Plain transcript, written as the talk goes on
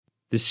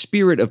The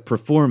spirit of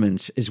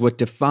performance is what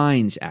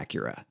defines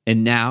Acura,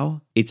 and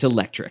now it's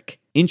electric.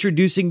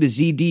 Introducing the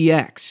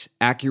ZDX,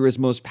 Acura's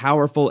most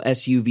powerful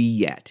SUV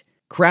yet.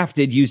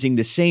 Crafted using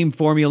the same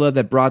formula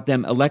that brought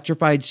them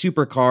electrified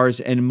supercars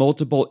and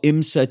multiple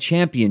IMSA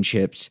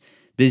championships,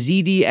 the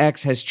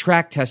ZDX has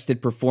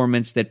track-tested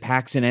performance that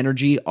packs an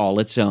energy all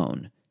its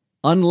own.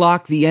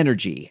 Unlock the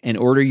energy and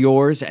order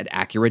yours at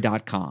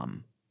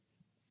Acura.com.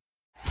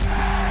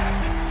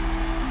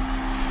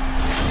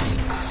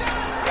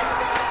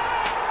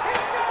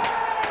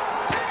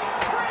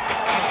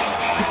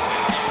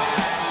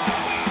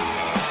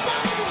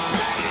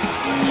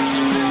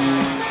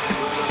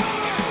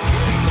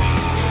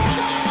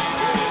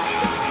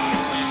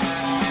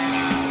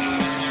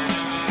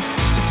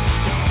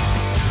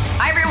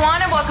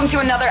 Welcome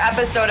to another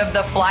episode of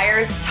the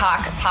Flyers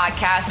Talk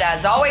podcast.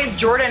 As always,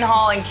 Jordan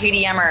Hall and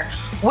Katie Emmer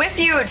with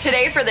you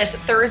today for this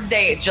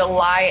Thursday,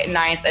 July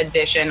 9th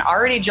edition.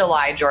 Already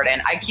July, Jordan.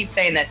 I keep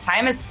saying this.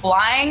 Time is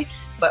flying,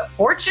 but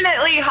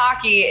fortunately,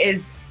 hockey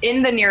is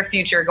in the near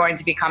future going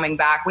to be coming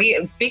back.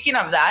 Speaking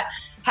of that,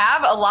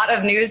 have a lot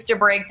of news to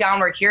break down.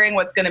 We're hearing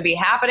what's going to be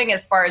happening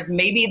as far as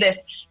maybe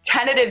this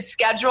tentative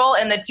schedule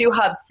in the two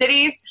hub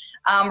cities.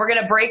 We're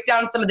going to break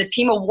down some of the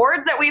team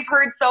awards that we've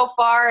heard so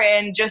far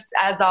and just,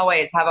 as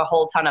always, have a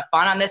whole ton of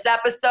fun on this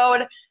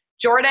episode.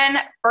 Jordan,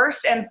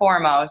 first and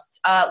foremost,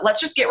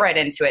 let's just get right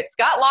into it.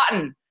 Scott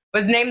Laughton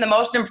was named the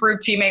most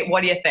improved teammate.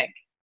 What do you think?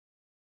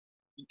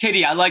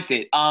 Katie, I liked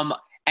it. And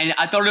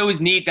I thought it was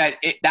neat that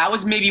that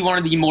was maybe one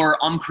of the more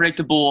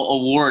unpredictable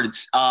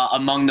awards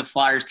among the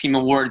Flyers team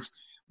awards.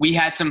 We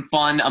had some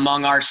fun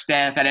among our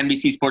staff at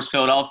NBC Sports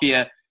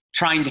Philadelphia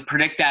trying to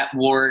predict that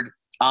award.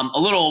 A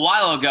little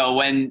while ago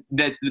when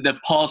the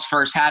pulse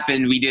first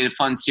happened, we did a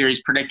fun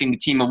series predicting the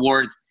team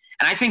awards.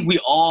 And I think we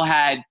all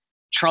had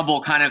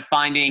trouble kind of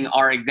finding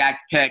our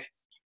exact pick.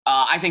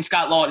 I think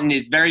Scott Laughton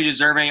is very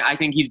deserving. I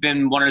think he's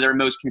been one of their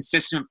most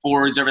consistent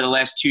forwards over the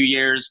last 2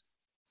 years.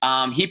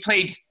 He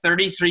played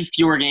 33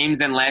 fewer games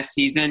than last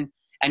season,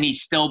 and he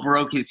still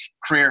broke his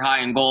career high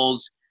in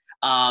goals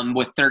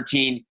with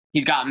 13.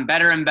 He's gotten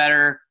better and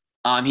better.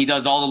 He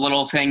does all the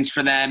little things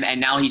for them, and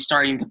now he's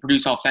starting to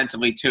produce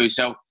offensively too.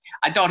 So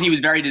I thought he was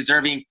very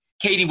deserving.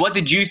 Katie, what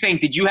did you think?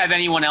 Did you have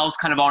anyone else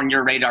kind of on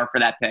your radar for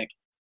that pick?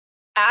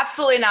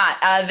 Absolutely not.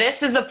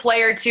 This is a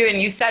player too,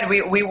 and you said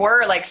we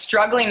were like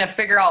struggling to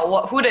figure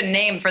out who to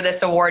name for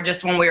this award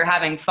just when we were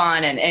having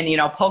fun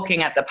and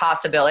poking at the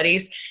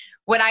possibilities.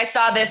 When I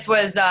saw this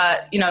was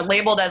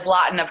labeled as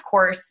Laughton, of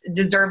course,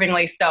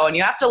 deservingly so. And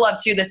you have to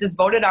love too, this is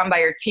voted on by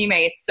your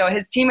teammates, so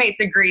his teammates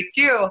agree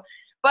too.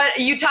 But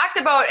you talked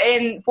about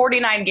in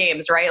 49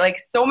 games, right? Like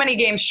so many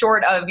games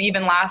short of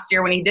even last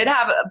year when he did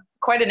have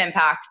quite an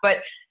impact. But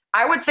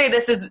I would say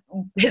this is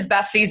his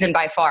best season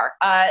by far.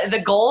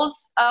 The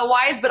goals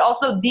wise, but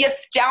also the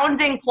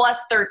astounding plus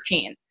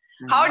 13.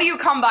 Mm-hmm. How do you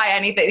come by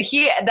anything?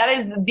 That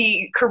is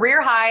the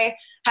career high,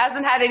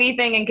 hasn't had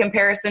anything in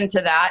comparison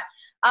to that.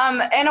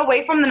 And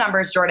away from the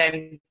numbers,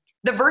 Jordan,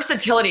 the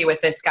versatility with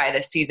this guy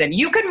this season.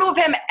 You could move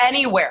him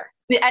anywhere.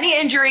 Any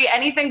injury,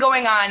 anything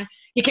going on.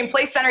 He can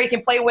play center. He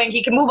can play wing.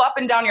 He can move up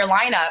and down your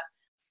lineup.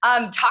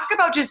 Talk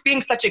about just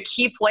being such a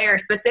key player,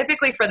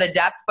 specifically for the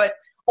depth, but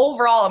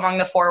overall among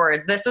the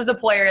forwards. This is a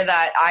player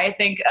that I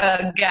think,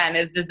 again,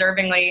 is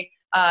deservingly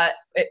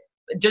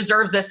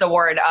deserves this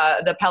award,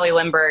 the Pelle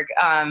Lindbergh.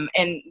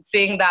 And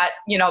seeing that,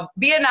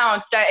 be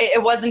announced,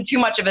 it wasn't too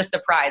much of a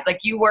surprise. Like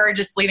you were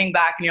just leaning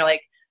back and you're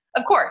like,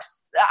 of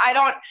course. I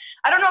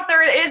don't know if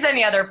there is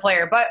any other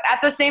player, but at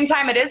the same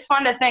time, it is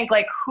fun to think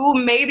like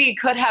who maybe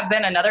could have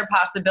been another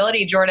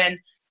possibility, Jordan.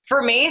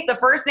 For me, the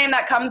first name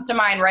that comes to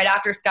mind right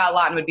after Scott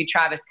Laughton would be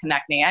Travis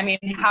Konechny. I mean,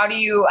 how do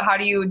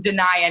you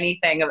deny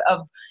anything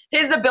of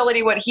his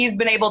ability, what he's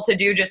been able to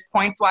do just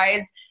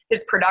points-wise,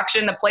 his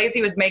production, the plays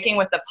he was making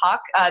with the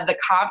puck, the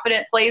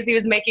confident plays he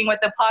was making with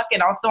the puck,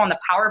 and also on the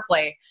power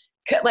play,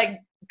 like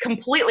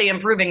completely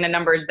improving the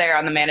numbers there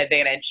on the man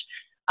advantage.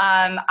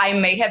 I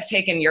may have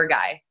taken your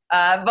guy.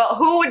 But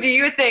who do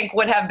you think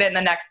would have been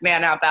the next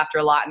man up after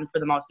Laughton for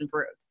the most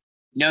improved?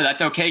 No,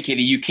 that's okay,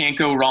 Katie. You can't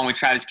go wrong with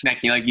Travis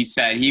Konechny, like you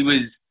said. He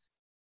was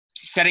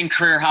setting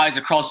career highs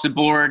across the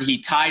board.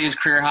 He tied his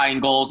career high in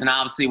goals and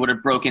obviously would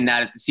have broken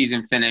that if the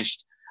season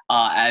finished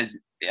as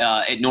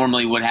it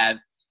normally would have.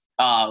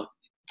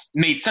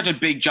 Made such a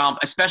big jump,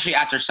 especially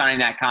after signing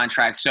that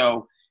contract.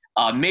 So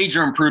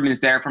major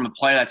improvements there from a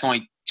player that's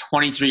only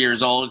 23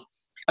 years old.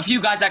 A few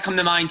guys that come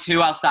to mind,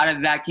 too, outside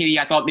of that, Katie,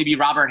 I thought maybe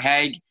Robert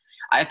Haig.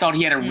 I thought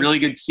he had a really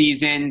good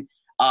season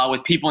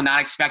with people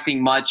not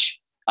expecting much.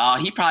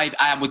 He probably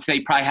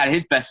had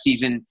his best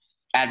season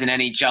as an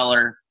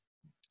NHLer.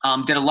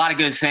 Did a lot of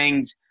good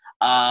things.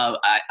 A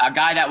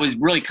guy that was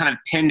really kind of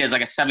pinned as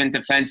like a seventh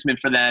defenseman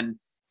for them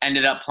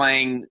ended up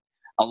playing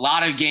a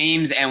lot of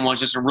games and was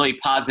just a really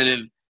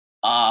positive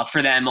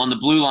for them on the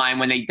blue line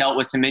when they dealt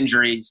with some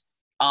injuries.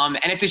 And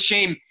it's a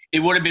shame. It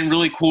would have been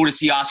really cool to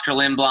see Oscar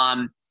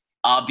Lindblom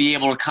be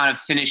able to kind of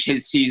finish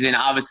his season.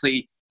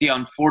 Obviously, the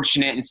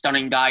unfortunate and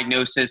stunning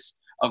diagnosis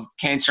of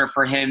cancer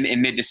for him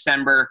in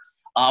mid-December.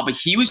 But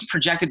he was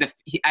projected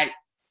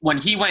when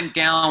he went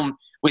down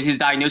with his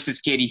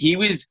diagnosis, Katie, he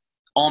was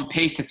on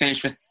pace to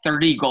finish with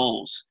 30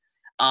 goals.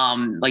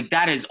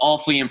 That is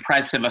awfully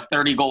impressive. A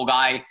 30-goal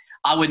guy.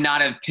 I would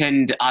not have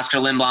pinned Oscar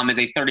Lindblom as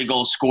a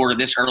 30-goal scorer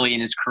this early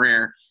in his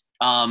career.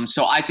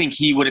 So I think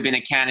he would have been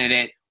a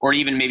candidate or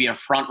even maybe a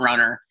front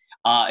runner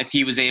if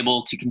he was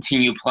able to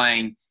continue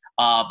playing.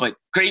 But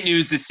great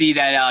news to see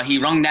that he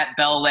rung that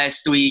bell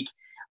last week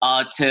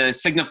to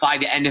signify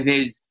the end of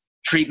his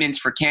treatments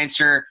for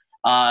cancer.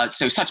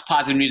 So such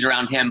positive news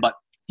around him. But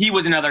he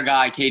was another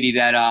guy, Katie,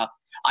 that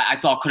I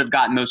thought could have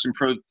gotten most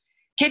improved.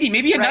 Katie,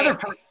 maybe another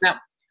person that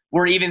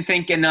we're even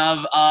thinking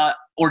of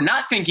or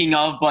not thinking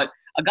of, but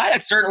a guy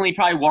that certainly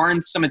probably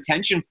warrants some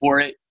attention for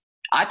it,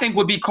 I think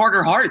would be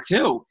Carter Hart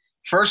too.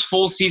 First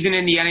full season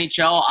in the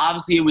NHL.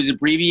 Obviously, it was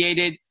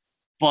abbreviated,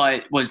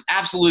 but was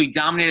absolutely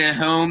dominated at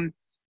home.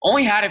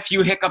 Only had a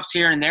few hiccups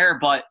here and there,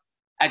 but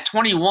at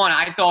 21,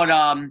 I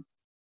thought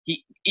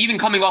he, even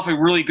coming off a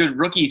really good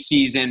rookie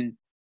season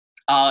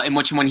in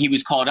which when he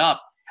was called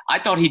up, I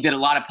thought he did a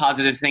lot of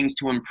positive things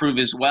to improve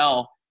as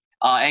well.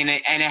 And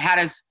it had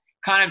us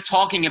kind of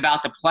talking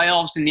about the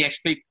playoffs and the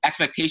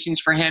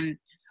expectations for him.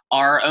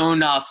 Our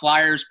own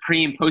Flyers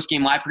pre- and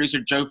post-game live producer,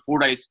 Joe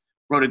Fordyce,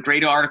 wrote a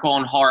great article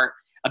on Hart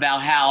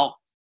about how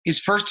his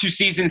first two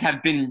seasons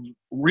have been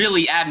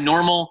really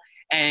abnormal.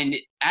 And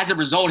as a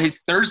result,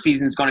 his third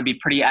season is going to be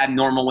pretty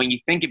abnormal when you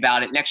think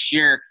about it. Next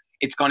year,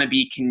 it's going to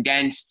be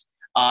condensed.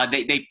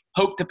 They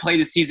hope to play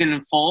the season in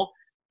full,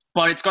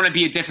 but it's going to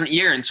be a different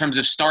year in terms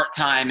of start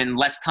time and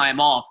less time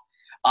off.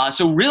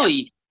 So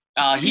really,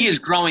 he is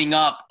growing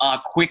up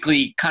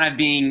quickly, kind of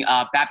being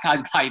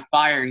baptized by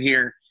fire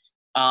here.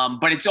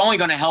 But it's only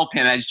going to help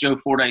him, as Joe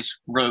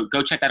Fordyce wrote.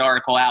 Go check that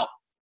article out.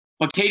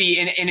 But Katie,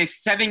 in a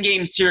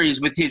 7-game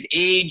series with his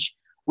age,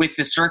 with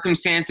the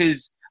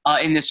circumstances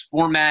in this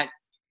format,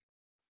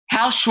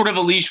 how short of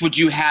a leash would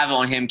you have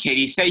on him,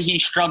 Katie? Say he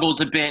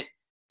struggles a bit.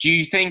 Do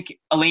you think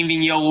Alain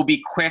Vigneault will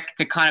be quick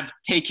to kind of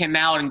take him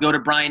out and go to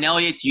Brian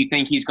Elliott? Do you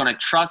think he's going to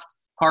trust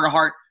Carter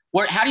Hart?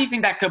 How do you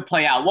think that could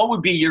play out? What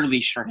would be your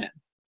leash for him?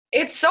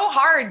 It's so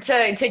hard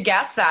to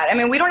guess that. I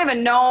mean, we don't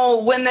even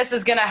know when this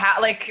is going to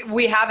happen. Like,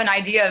 we have an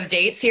idea of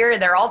dates here.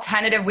 They're all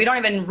tentative. We don't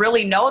even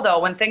really know, though,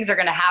 when things are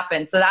going to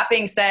happen. So that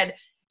being said,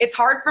 it's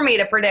hard for me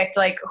to predict,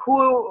 like,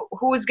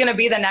 who's going to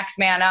be the next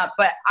man up.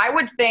 But I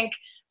would think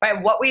by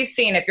what we've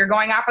seen, if you're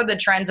going off of the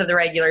trends of the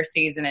regular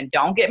season, and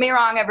don't get me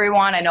wrong,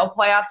 everyone, I know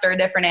playoffs are a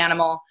different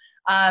animal.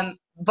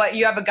 But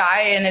you have a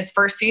guy in his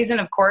first season,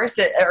 of course,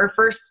 or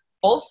first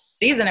full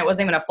season. It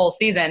wasn't even a full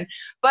season,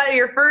 but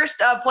your first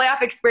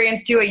playoff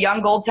experience to a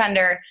young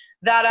goaltender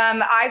that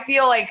I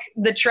feel like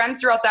the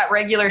trends throughout that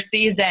regular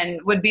season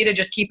would be to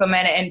just keep him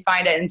in it and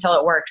find it until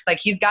it works. Like,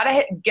 he's got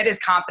to get his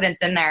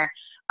confidence in there.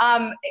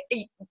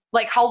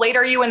 Like, how late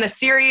are you in the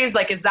series?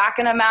 Like, is that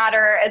going to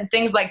matter? And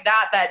things like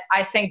that, that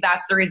I think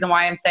that's the reason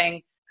why I'm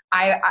saying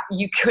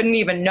you couldn't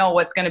even know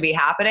what's going to be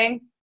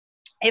happening.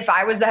 If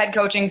I was the head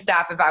coaching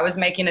staff, if I was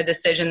making a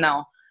decision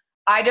though,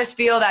 I just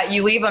feel that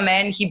you leave him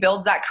in, he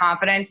builds that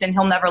confidence, and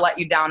he'll never let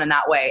you down in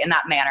that way, in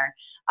that manner.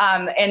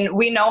 And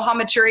we know how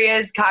mature he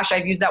is. Gosh,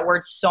 I've used that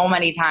word so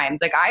many times.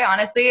 Like,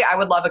 I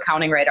would love a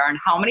counting radar on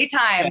how many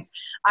times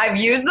I've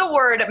used the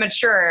word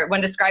mature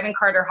when describing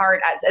Carter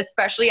Hart,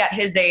 especially at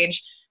his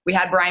age. We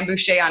had Brian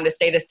Boucher on to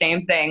say the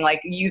same thing.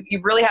 Like, you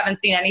really haven't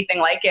seen anything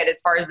like it as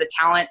far as the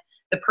talent,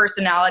 the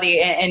personality,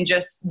 and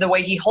just the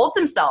way he holds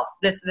himself,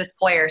 this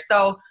player.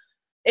 So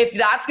if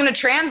that's going to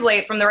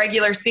translate from the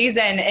regular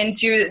season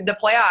into the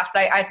playoffs,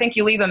 I think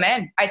you leave him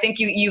in. I think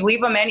you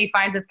leave him in, he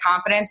finds his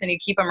confidence, and you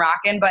keep him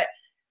rocking. But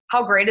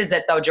how great is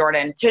it, though,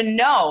 Jordan, to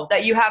know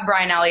that you have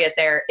Brian Elliott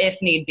there if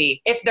need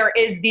be? If there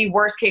is the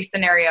worst-case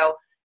scenario,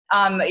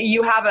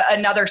 you have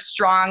another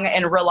strong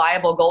and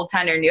reliable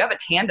goaltender, and you have a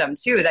tandem,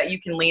 too, that you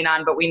can lean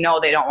on, but we know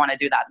they don't want to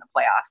do that in the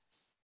playoffs.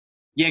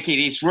 Yeah,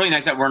 Katie, it's really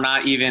nice that we're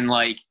not even,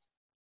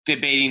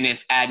 debating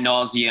this ad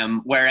nauseum,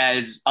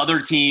 whereas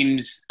other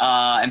teams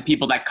and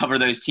people that cover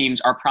those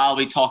teams are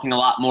probably talking a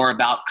lot more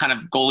about kind of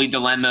goalie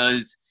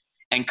dilemmas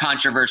and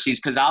controversies,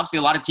 because obviously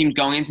a lot of teams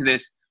going into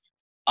this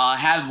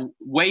have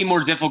way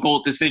more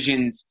difficult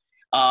decisions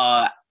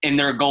in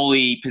their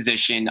goalie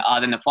position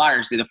than the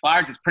Flyers do. The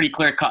Flyers is pretty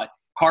clear cut.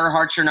 Carter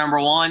Hart's your number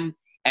one,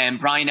 and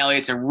Brian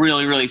Elliott's a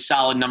really, really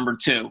solid number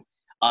two.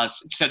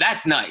 So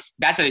that's nice.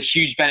 That's a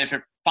huge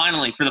benefit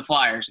finally for the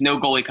Flyers. No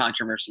goalie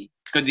controversy.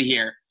 Good to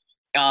hear.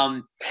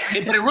 But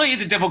it really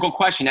is a difficult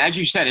question. As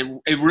you said,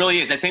 it really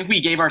is. I think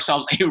we gave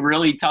ourselves a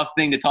really tough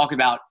thing to talk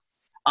about.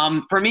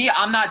 For me,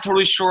 I'm not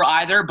totally sure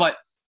either, but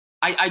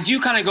I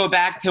do kind of go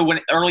back to when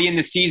early in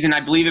the season,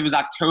 I believe it was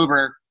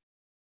October,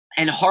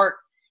 and Hart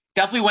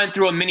definitely went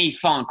through a mini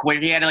funk where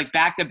he had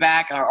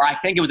back-to-back, or I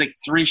think it was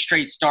 3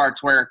 straight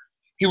starts where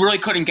he really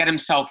couldn't get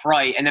himself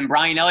right. And then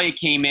Brian Elliott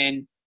came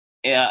in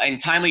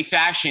timely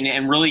fashion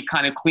and really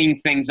kind of cleaned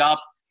things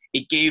up.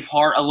 It gave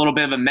Hart a little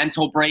bit of a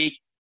mental break.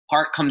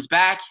 Hart comes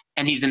back,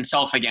 and he's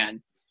himself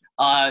again.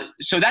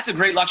 So that's a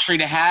great luxury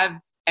to have.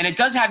 And it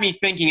does have me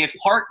thinking, if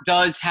Hart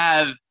does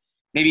have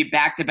maybe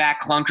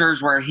back-to-back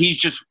clunkers where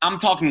I'm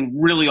talking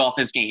really off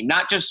his game,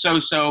 not just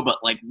so-so, but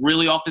like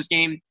really off his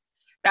game,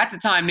 that's the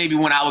time maybe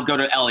when I would go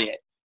to Elliott.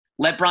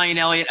 Let Brian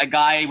Elliott, a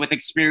guy with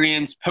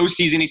experience,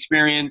 postseason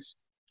experience,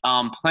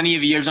 plenty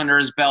of years under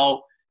his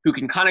belt, who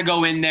can kind of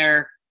go in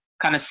there,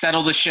 kind of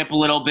settle the ship a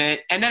little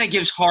bit. And then it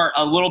gives Hart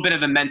a little bit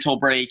of a mental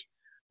break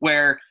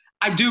where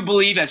I do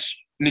believe as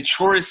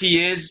mature as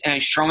he is and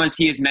as strong as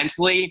he is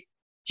mentally,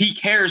 he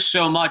cares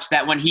so much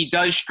that when he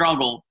does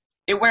struggle,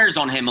 it wears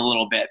on him a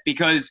little bit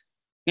because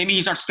maybe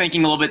he starts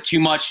thinking a little bit too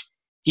much.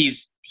 He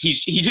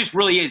just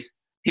really is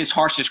his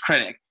harshest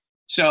critic.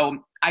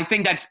 So I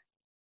think that's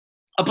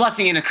a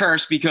blessing and a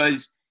curse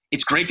because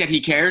it's great that he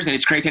cares and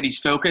it's great that he's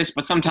focused.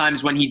 But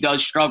sometimes when he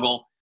does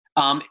struggle,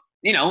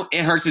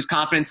 it hurts his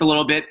confidence a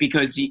little bit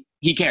because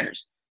he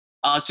cares.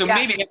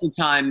 Maybe at the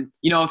time,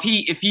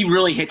 if he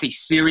really hits a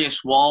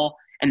serious wall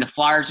and the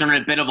Flyers are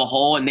in a bit of a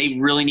hole and they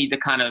really need to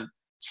kind of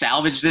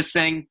salvage this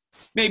thing,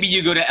 maybe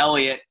you go to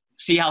Elliott,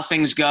 see how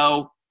things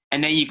go,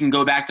 and then you can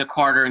go back to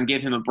Carter and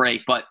give him a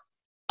break. But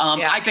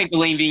I think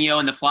Alain Vigneault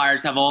and the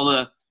Flyers have all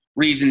the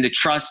reason to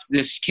trust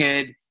this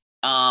kid.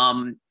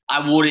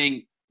 I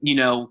wouldn't,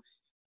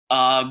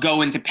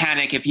 go into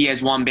panic if he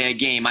has one bad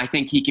game. I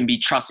think he can be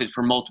trusted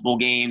for multiple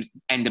games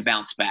and to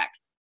bounce back.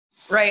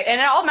 Right. And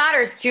it all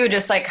matters too,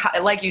 just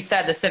like you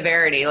said, the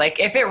severity. Like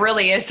if it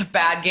really is a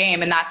bad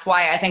game, and that's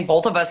why I think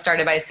both of us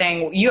started by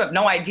saying you have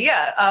no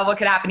idea what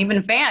could happen.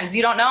 Even fans,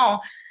 you don't know.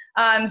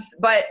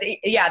 But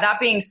yeah, that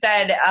being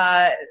said,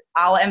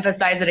 I'll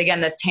emphasize it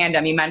again, this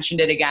tandem, you mentioned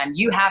it again.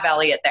 You have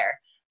Elliott there,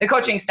 the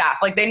coaching staff,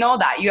 like they know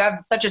that. You have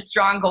such a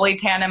strong goalie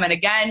tandem. And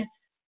again,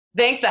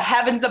 thank the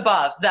heavens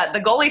above that the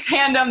goalie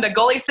tandem, the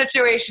goalie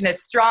situation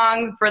is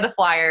strong for the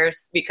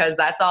Flyers because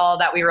that's all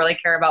that we really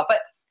care about. But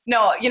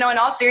no, in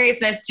all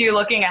seriousness too,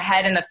 looking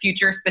ahead in the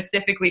future,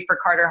 specifically for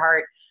Carter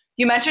Hart,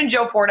 you mentioned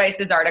Joe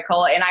Fordyce's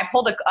article, and I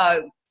pulled a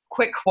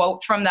quick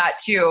quote from that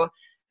too,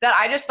 that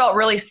I just felt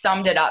really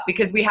summed it up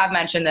because we have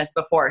mentioned this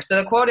before. So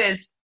the quote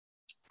is,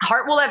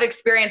 Hart will have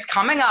experience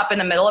coming up in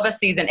the middle of a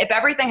season, if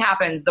everything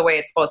happens the way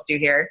it's supposed to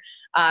here,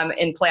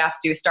 and playoffs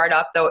do start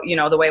up, though,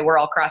 the way we're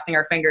all crossing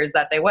our fingers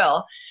that they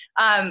will.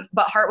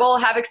 But Hart will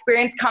have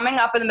experience coming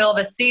up in the middle of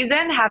a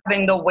season,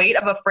 having the weight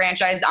of a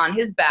franchise on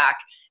his back,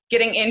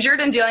 getting injured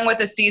and dealing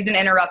with a season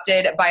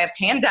interrupted by a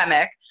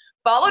pandemic,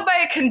 followed by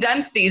a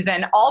condensed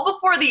season, all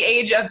before the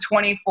age of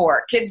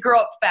 24. Kids grow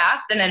up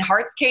fast, and in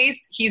Hart's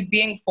case, he's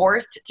being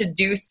forced to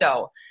do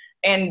so.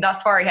 And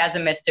thus far, he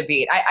hasn't missed a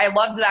beat. I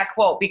loved that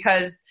quote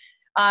because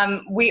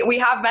we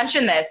have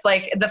mentioned this.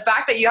 Like, the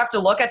fact that you have to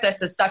look at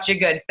this is such a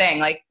good thing.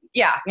 Like,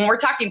 yeah, when we're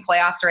talking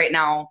playoffs right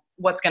now,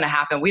 what's going to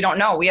happen? We don't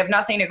know. We have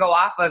nothing to go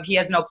off of. He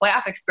has no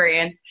playoff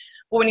experience.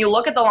 But when you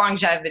look at the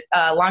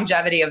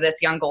longevity of this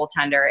young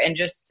goaltender and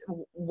just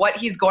what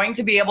he's going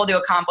to be able to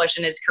accomplish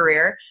in his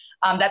career,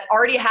 that's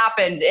already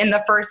happened in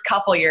the first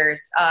couple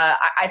years.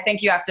 I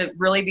think you have to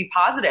really be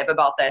positive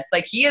about this.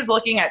 Like, he is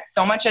looking at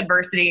so much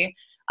adversity.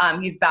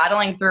 He's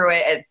battling through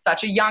it at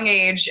such a young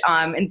age,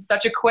 in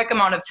such a quick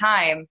amount of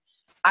time.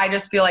 I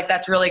just feel like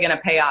that's really going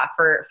to pay off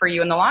for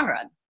you in the long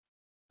run.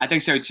 I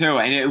think so too.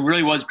 And it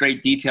really was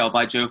great detail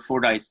by Joe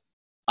Fordyce.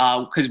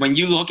 Because when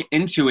you look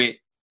into it,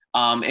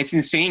 it's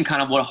insane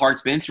kind of what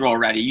Hart's been through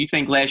already. You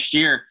think last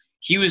year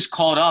he was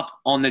called up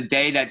on the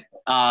day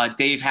that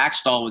Dave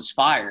Hackstall was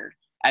fired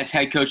as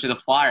head coach of the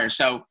Flyers.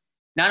 So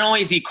not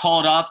only is he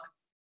called up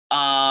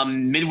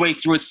midway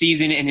through a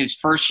season in his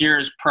first year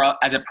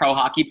as a pro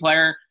hockey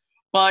player,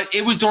 but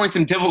it was during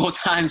some difficult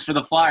times for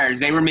the Flyers.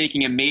 They were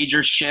making a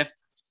major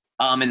shift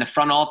in the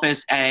front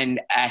office and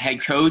at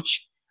head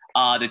coach.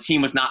 The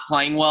team was not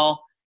playing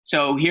well.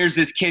 So here's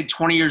this kid,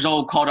 20 years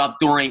old, called up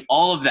during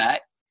all of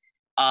that.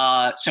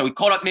 So he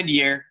called up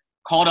mid-year,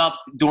 called up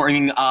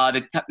during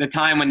the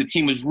time when the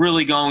team was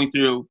really going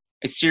through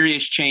a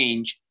serious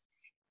change.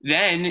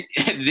 Then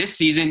this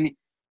season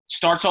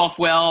starts off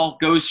well,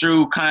 goes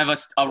through kind of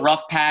a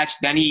rough patch.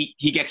 Then he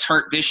gets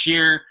hurt this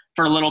year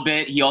for a little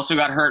bit. He also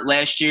got hurt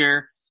last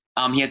year.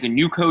 He has a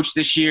new coach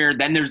this year.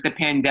 Then there's the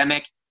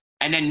pandemic.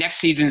 And then next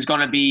season is going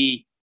to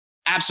be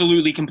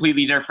absolutely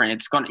completely different.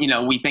 It's going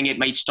to, we think it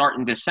might start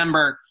in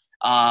December.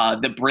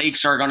 The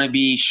breaks are going to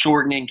be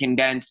shortened and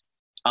condensed.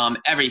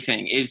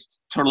 Everything is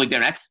totally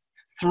different. That's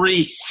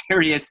 3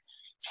 serious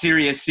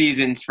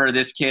seasons for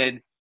this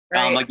kid.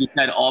 Right. Like you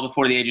said, all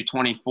before the age of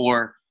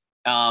 24.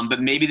 But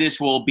maybe this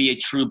will be a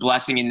true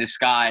blessing in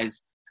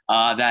disguise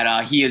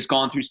that he has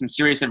gone through some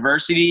serious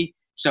adversity.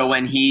 So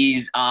when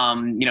he's,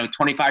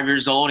 25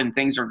 years old and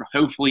things are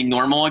hopefully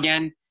normal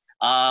again,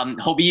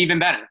 he'll be even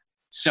better.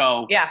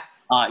 So yeah,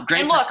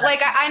 great. And look,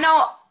 like I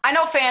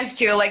know fans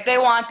too. Like they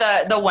want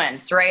the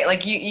wins, right?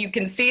 Like you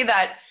can see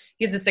that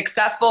he's a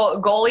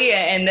successful goalie,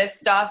 and this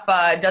stuff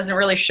doesn't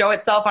really show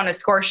itself on his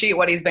score sheet,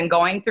 what he's been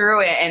going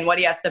through and what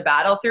he has to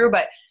battle through.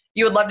 But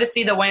you would love to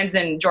see the wins,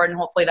 and Jordan,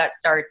 hopefully that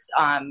starts,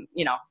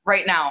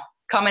 right now,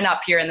 coming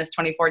up here in this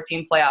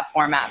 2014 playoff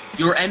format.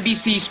 Your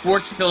NBC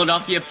Sports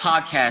Philadelphia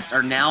podcasts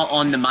are now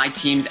on the My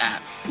Teams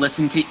app.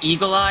 Listen to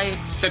Eagle Eye,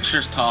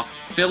 Sixers Talk,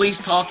 Phillies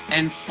Talk,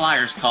 and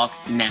Flyers Talk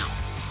now.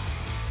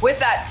 with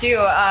that too,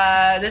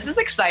 this is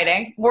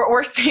exciting.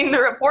 We're seeing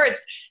the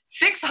reports.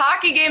 6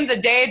 hockey games a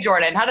day,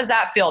 Jordan. How does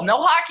that feel?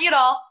 No hockey at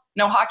all.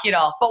 No hockey at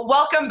all. But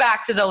welcome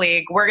back to the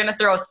league. We're going to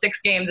throw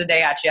 6 games a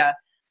day at you.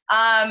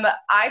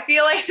 I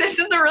feel like this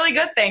is a really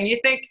good thing. You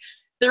think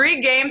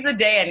 3 games a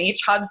day in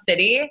each hub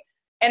city.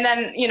 And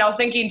then,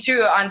 thinking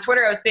too on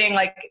Twitter, I was seeing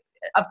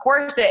of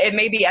course it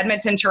may be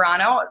Edmonton,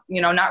 Toronto,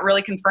 not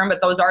really confirmed,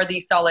 but those are the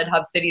solid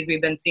hub cities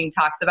we've been seeing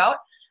talks about.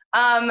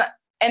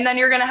 And then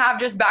you're going to have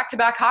just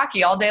back-to-back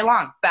hockey all day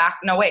long.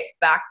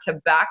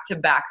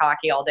 Back-to-back-to-back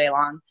hockey all day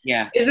long.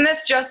 Yeah. Isn't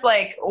this just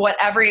like what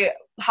every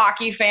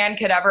hockey fan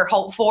could ever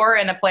hope for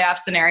in a playoff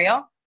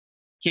scenario?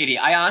 Katie,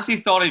 I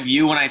honestly thought of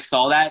you when I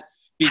saw that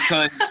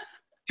because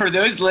for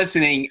those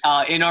listening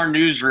in our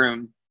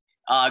newsroom,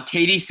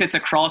 Katie sits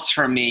across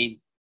from me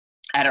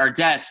at our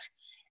desk,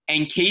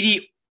 and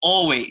Katie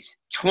always,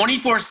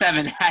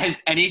 24/7,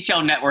 has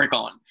NHL Network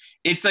on.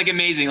 It's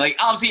amazing.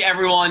 Obviously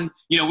everyone,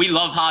 we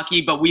love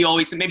hockey, but we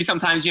always, maybe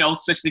sometimes,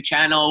 switch the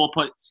channel. We'll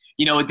put,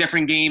 a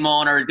different game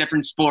on or a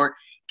different sport.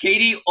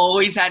 Katie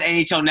always had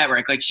NHL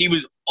Network. She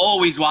was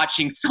always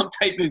watching some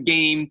type of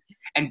game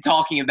and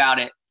talking about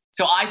it.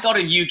 So I thought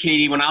of you,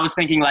 Katie, when I was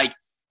thinking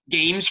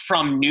games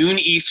from noon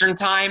Eastern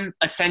time,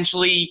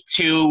 essentially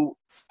to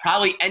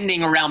probably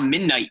ending around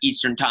midnight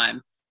Eastern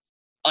time.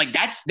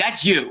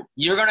 That's you.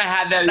 You're going to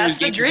have those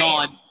games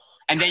on,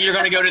 and then you're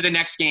going to go to the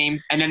next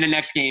game and then the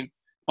next game.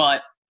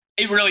 But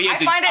it really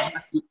is. I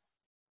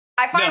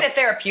find it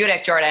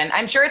therapeutic, Jordan.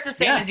 I'm sure it's the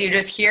same as you,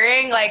 just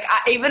hearing,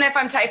 even if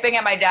I'm typing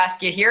at my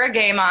desk, you hear a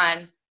game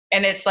on,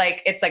 and it's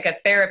like a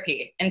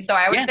therapy. And so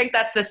I would think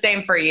that's the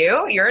same for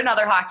you. You're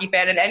another hockey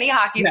fan, and any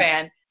hockey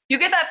fan, you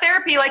get that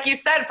therapy, like you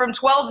said, from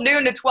 12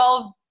 noon to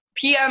 12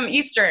 p.m.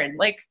 Eastern.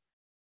 Is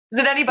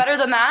it any better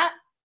than that?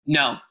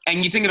 No.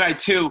 And you think about it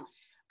too.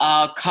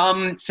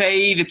 Come,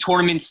 say the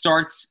tournament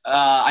starts,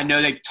 I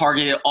know they've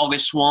targeted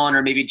August 1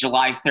 or maybe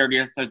July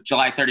 30th or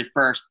July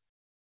 31st.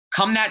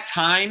 Come that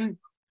time,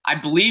 I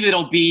believe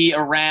it'll be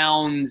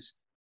around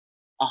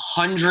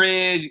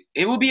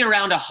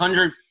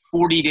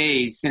 140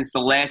 days since the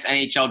last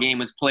NHL game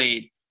was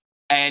played.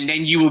 And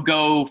then you will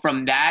go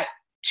from that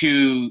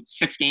to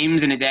 6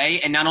 games in a day.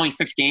 And not only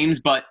 6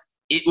 games, but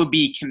it would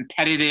be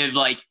competitive,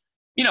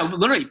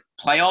 literally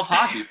playoff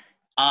hockey.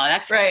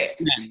 That's right.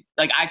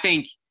 I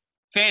think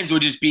fans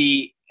would just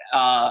be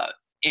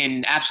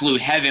in absolute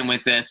heaven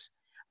with this.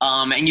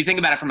 And you think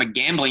about it from a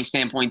gambling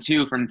standpoint,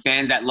 too, from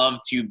fans that love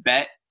to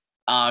bet.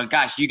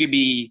 Gosh, you could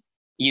be,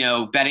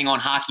 betting on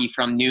hockey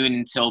from noon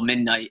until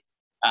midnight.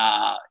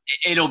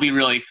 It'll be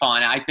really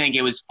fun. I think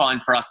it was fun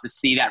for us to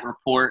see that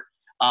report.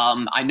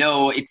 I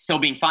know it's still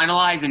being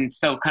finalized and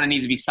still kind of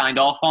needs to be signed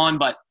off on,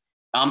 but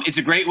it's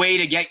a great way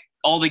to get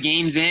all the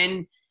games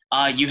in.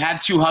 You have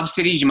 2 hub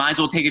cities. You might as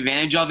well take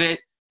advantage of it.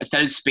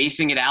 Instead of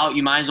spacing it out,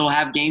 you might as well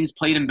have games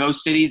played in both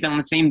cities on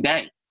the same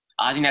day.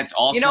 I think that's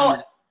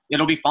awesome.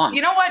 It'll be fun.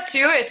 You know what,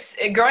 too? It's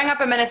growing up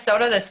in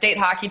Minnesota, the state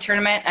hockey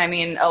tournament. I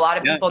mean, a lot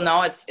of people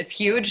know it's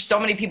huge. So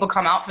many people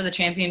come out for the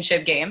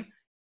championship game.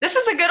 This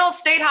is a good old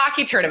state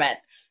hockey tournament.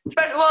 It's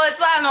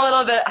on a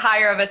little bit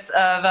higher of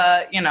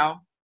a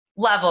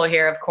level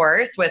here, of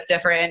course, with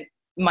different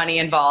money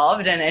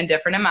involved and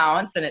different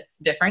amounts, and it's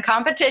different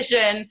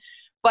competition.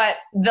 But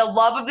the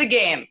love of the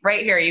game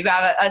right here, you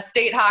got a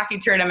state hockey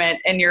tournament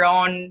in your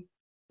own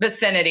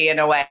vicinity in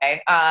a way,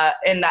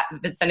 in that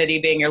vicinity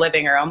being your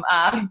living room.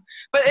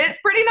 But it's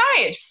pretty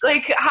nice.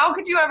 How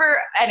could you ever,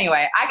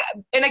 anyway,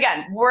 and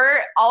again,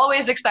 we're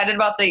always excited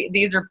about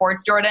these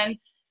reports, Jordan,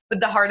 but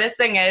the hardest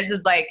thing is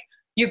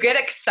you get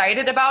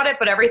excited about it,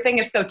 but everything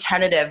is so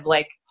tentative.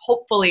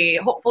 Hopefully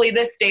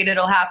this date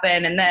it'll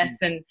happen and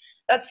this, and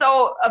that's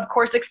so, of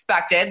course,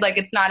 expected.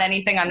 It's not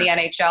anything on the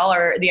NHL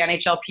or the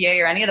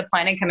NHLPA or any of the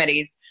planning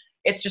committees.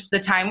 It's just the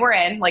time we're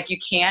in. You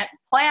can't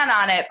plan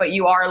on it, but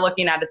you are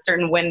looking at a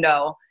certain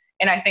window.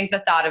 And I think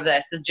the thought of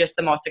this is just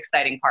the most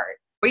exciting part.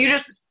 But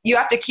you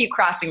have to keep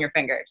crossing your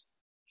fingers.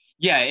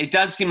 Yeah, it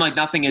does seem like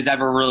nothing is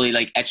ever really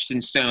etched in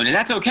stone. And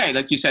that's okay.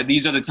 Like you said,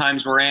 these are the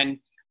times we're in.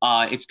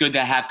 It's good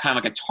to have kind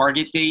of a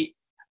target date.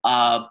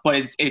 But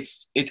I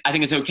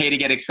think it's okay to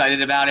get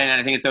excited about it. And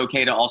I think it's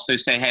okay to also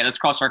say, hey, let's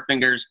cross our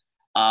fingers.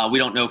 We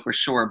don't know for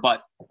sure,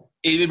 but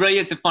it really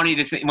is funny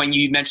to think when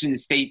you mentioned the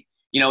state,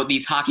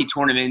 these hockey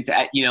tournaments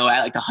at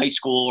the high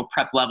school or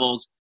prep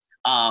levels.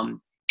 I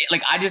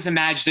just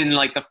imagined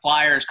the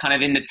Flyers kind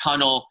of in the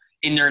tunnel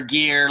in their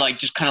gear,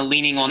 just kind of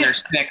leaning on their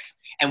sticks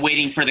and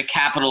waiting for the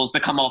Capitals to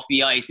come off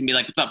the ice and be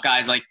like, what's up,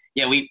 guys?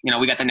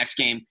 We got the next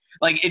game.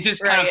 It's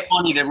just kind of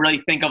funny to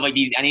really think of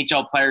these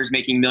NHL players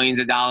making millions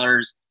of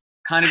dollars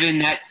kind of in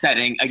that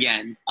setting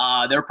again.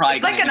 They're probably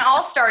it's an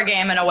all-star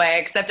game in a way,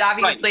 except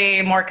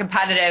obviously more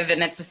competitive,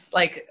 and it's just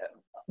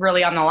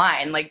really on the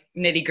line,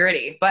 nitty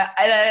gritty. But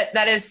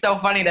that is so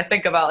funny to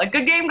think about.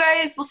 Good game,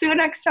 guys. We'll see you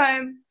next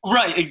time.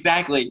 Right,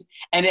 exactly.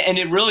 And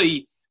it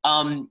really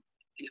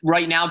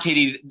right now,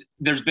 Katie,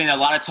 there's been a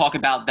lot of talk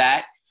about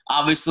that.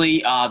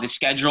 Obviously, the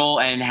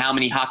schedule and how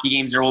many hockey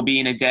games there will be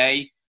in a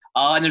day.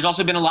 And there's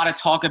also been a lot of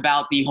talk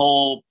about the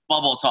whole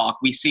bubble talk.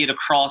 We see it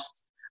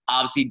across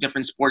obviously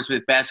different sports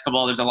with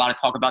basketball. There's a lot of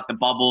talk about the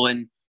bubble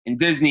and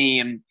Disney.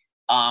 And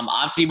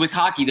obviously with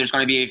hockey, there's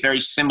going to be a very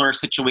similar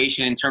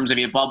situation in terms of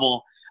a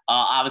bubble.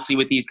 Obviously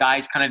with these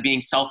guys kind of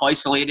being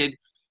self-isolated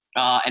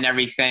and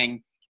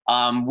everything.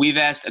 We've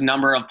asked a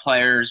number of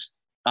players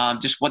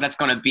just what that's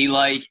going to be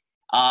like.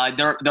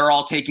 They're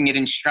all taking it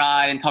in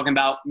stride and talking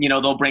about,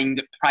 they'll bring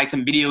probably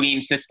some video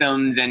game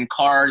systems and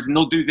cars, and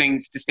they'll do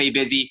things to stay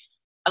busy.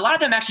 A lot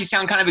of them actually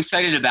sound kind of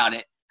excited about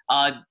it.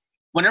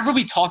 Whenever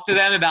we talk to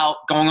them about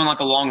going on like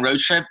a long road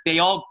trip, they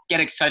all get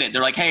excited.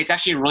 They're like, hey, it's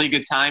actually a really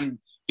good time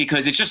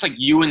because it's just like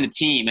you and the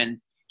team, and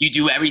you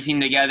do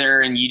everything together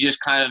and you just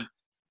kind of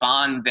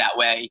bond that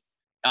way.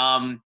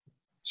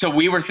 So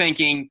we were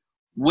thinking,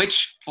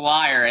 which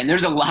flyer, and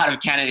there's a lot of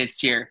candidates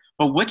here,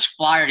 but which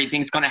flyer do you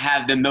think is going to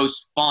have the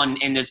most fun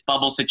in this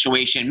bubble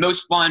situation?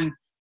 Most fun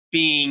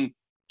being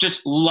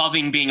just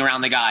loving being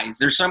around the guys.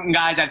 There's certain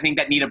guys I think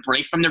that need a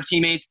break from their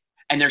teammates,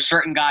 and there's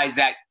certain guys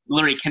that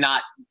literally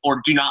cannot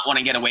or do not want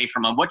to get away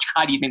from them. Which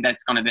guy do you think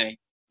that's going to be?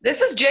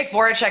 This is Jake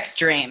Voracek's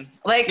dream.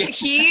 Like,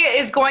 he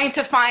is going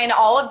to find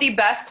all of the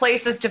best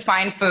places to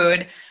find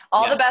food,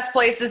 all the best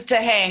places to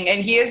hang,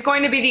 and he is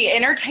going to be the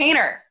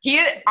entertainer.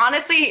 He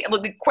honestly,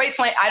 quite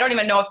frankly, I don't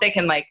even know if they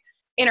can like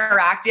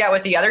interact yet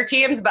with the other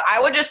teams, but I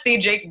would just see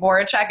Jake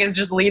Voracek as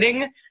just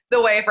leading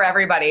the way for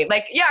everybody.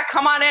 Like, yeah,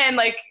 come on in,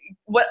 like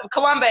what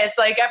Columbus,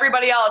 like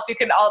everybody else,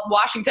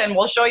 Washington,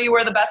 we'll show you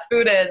where the best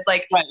food is.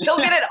 Like, he'll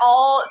get it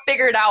all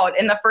figured out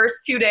in the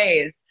first 2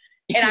 days.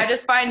 And I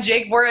just find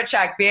Jake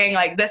Voracek being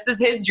like, this is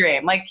his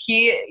dream. Like,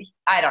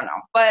 I don't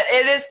know, but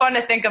it is fun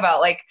to think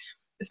about, like,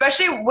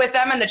 especially with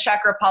them in the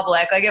Czech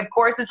Republic. Like, of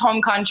course, his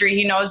home country,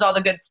 he knows all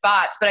the good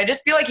spots, but I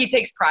just feel like he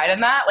takes pride in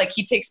that. Like,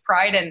 he takes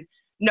pride in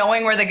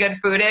knowing where the good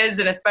food is,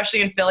 and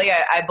especially in Philly,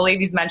 I believe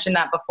he's mentioned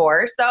that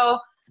before. So,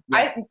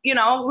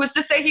 who's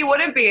to say he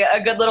wouldn't be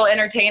a good little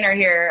entertainer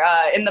here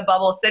in the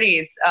bubble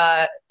cities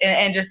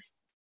and just,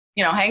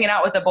 hanging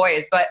out with the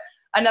boys. But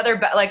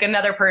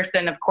another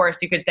person, of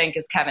course, you could think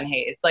is Kevin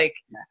Hayes. Like,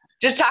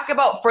 just talk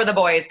about for the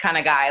boys kind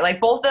of guy. Like,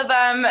 both of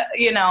them,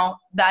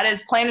 that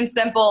is plain and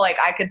simple. Like,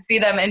 I could see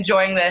them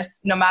enjoying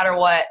this no matter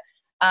what.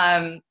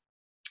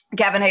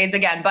 Kevin Hayes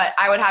again, but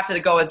I would have to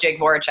go with Jake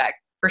Voracek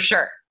for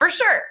sure. For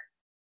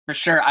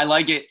sure. I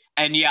like it.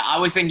 And yeah, I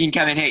was thinking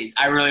Kevin Hayes.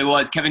 I really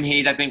was. Kevin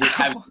Hayes, I think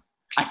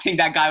I think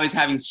that guy was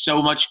having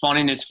so much fun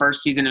in his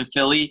first season in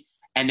Philly,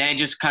 and then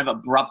just kind of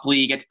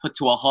abruptly gets put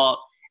to a halt.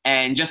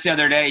 And just the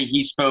other day,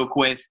 he spoke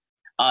with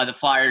the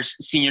Flyers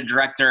senior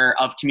director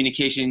of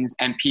communications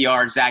and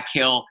PR, Zach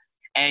Hill,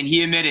 and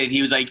he admitted,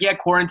 he was like, yeah,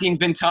 quarantine's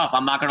been tough.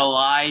 I'm not going to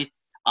lie.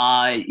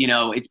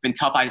 It's been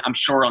tough, I'm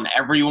sure, on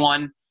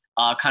everyone,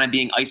 kind of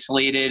being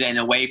isolated and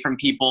away from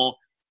people.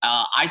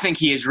 I think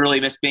he has really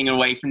missed being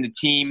away from the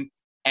team,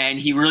 and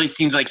he really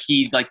seems like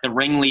he's like the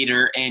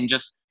ringleader and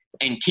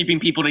keeping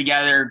people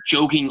together,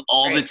 joking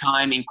all the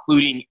time,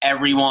 including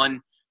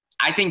everyone.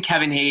 I think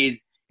Kevin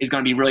Hayes is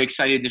going to be really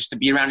excited just to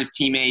be around his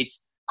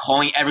teammates,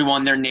 calling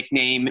everyone their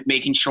nickname,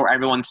 making sure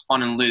everyone's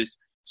fun and loose.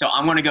 So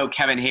I'm going to go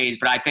Kevin Hayes,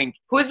 but I think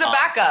who's the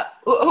backup?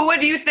 Who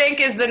would you think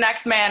is the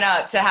next man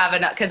up to have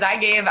enough? Because I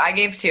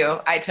gave two.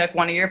 I took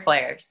one of your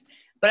players.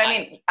 But I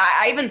mean,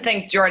 I even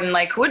think, Jordan,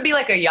 like, who would be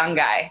like a young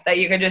guy that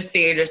you could just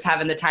see just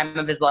having the time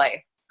of his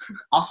life?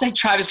 I'll say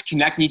Travis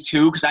Konechny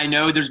too, because I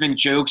know there's been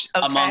jokes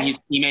among his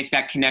teammates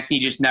that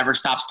Konechny just never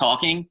stops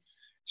talking.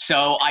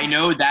 So I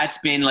know that's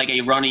been like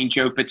a running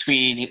joke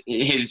between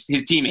his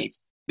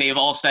teammates. They've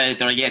all said,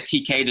 they're like, yeah,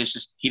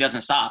 TK he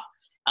doesn't stop.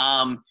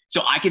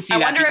 So I could see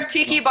that. I wonder if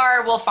Tiki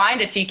Bar will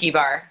find a Tiki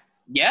Bar.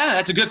 Yeah,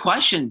 that's a good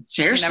question.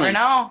 Seriously.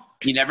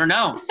 You never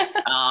know.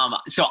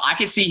 So I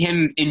could see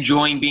him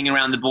enjoying being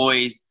around the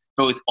boys,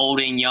 both old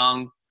and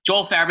young.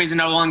 Joel Farabee's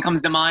another one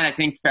comes to mind. I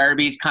think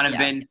Farabee's kind of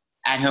been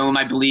at home,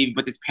 I believe,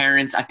 with his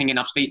parents, I think in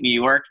upstate New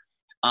York.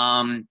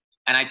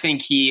 And I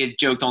think he has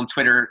joked on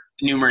Twitter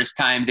numerous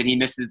times that he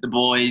misses the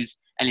boys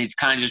and he's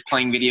kind of just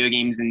playing video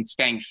games and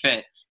staying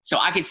fit. So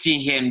I could see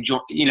him,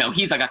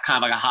 he's like a kind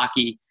of like a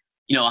hockey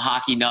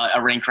nut,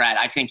 a rink rat.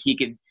 I think he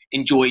could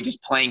enjoy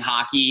just playing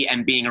hockey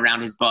and being around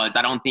his buds.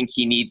 I don't think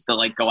he needs to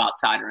like go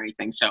outside or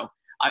anything. So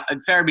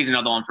Farabee's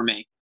another one for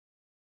me.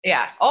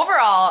 Yeah.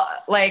 Overall,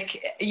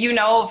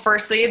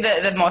 firstly,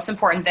 the most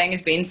important thing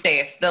is being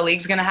safe. The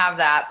league's going to have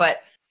that, but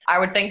I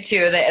would think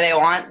too that they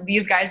want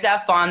these guys to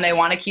have fun. They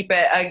want to keep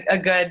it a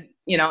good,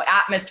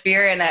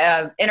 atmosphere and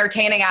a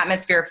entertaining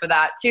atmosphere for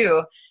that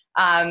too.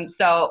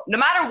 So no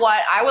matter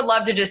what, I would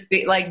love to just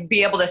be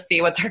able to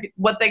see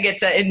what they get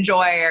to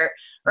enjoy or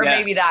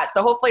maybe that.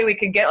 So hopefully we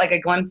could get like a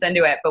glimpse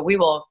into it, but we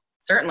will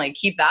certainly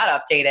keep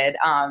that updated.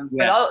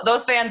 But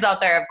those fans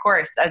out there, of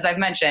course, as I've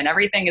mentioned,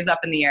 everything is up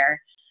in the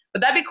air,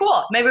 but that'd be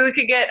cool. Maybe we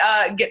could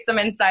get some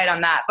insight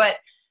on that. But,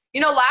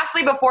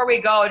 lastly, before we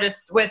go,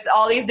 just with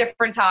all these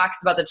different talks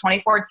about the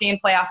 2014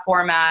 playoff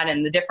format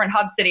and the different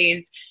hub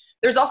cities,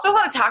 there's also a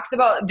lot of talks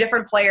about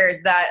different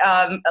players that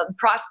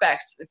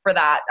prospects for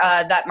that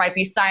might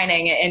be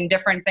signing and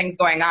different things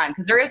going on.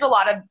 Because there is a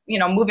lot of,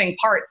 moving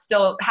parts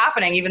still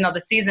happening, even though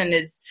the season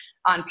is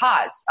on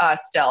pause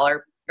still,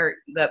 or or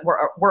that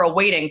we're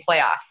awaiting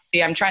playoffs.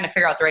 See, I'm trying to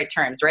figure out the right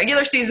terms.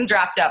 Regular season's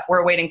wrapped up. We're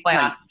awaiting playoffs.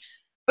 Right.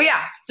 But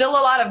yeah, still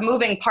a lot of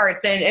moving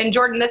parts. And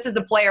Jordan, this is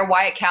a player,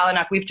 Wyatt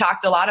Kalynuk, we've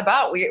talked a lot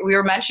about. We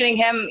were mentioning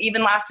him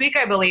even last week,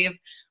 I believe,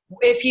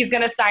 if he's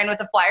going to sign with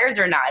the Flyers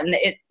or not. And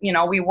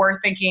we were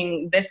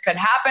thinking this could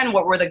happen.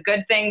 What were the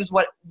good things?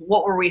 What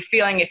were we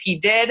feeling if he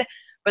did?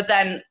 But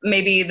then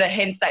maybe the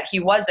hints that he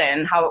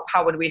wasn't, how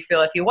would we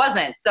feel if he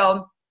wasn't?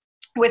 So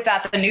with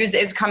that, the news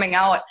is coming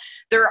out.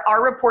 There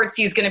are reports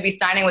he's going to be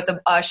signing with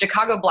the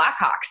Chicago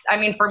Blackhawks. I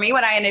mean, for me,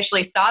 when I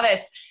initially saw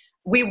this,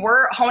 we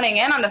were honing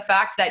in on the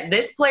fact that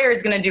this player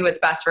is going to do what's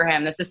best for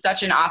him. This is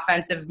such an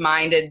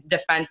offensive-minded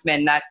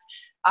defenseman that's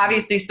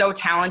obviously so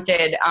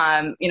talented,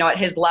 at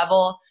his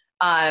level.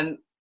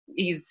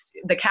 He's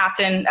the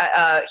captain.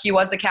 He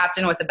was the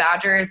captain with the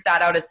Badgers,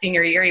 sat out his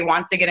senior year. He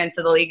wants to get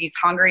into the league. He's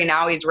hungry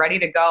now. He's ready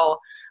to go.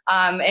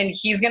 And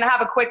he's going to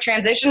have a quick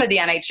transition to the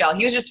NHL.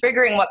 He was just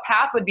figuring what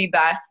path would be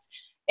best.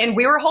 And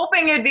we were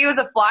hoping it would be with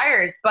the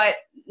Flyers, but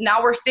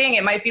now we're seeing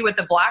it might be with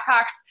the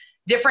Blackhawks.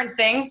 Different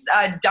things.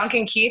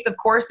 Duncan Keith, of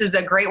course, is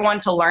a great one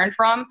to learn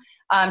from.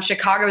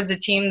 Chicago is a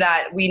team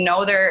that we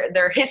know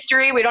their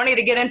history. We don't need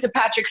to get into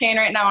Patrick Kane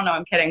right now. No,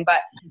 I'm kidding.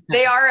 But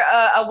they are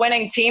a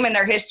winning team in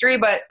their history.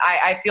 But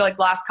I feel like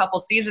the last couple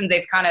seasons,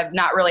 they've kind of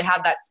not really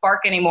had that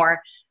spark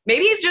anymore.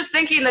 Maybe he's just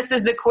thinking this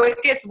is the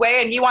quickest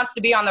way, and he wants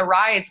to be on the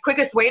rise,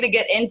 quickest way to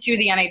get into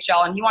the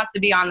NHL, and he wants to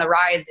be on the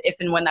rise if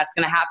and when that's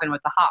going to happen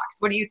with the Hawks.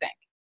 What do you think?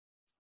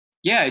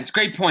 Yeah, it's a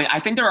great point. I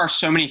think there are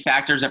so many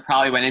factors that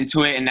probably went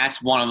into it, and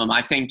that's one of them.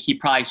 I think he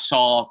probably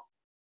saw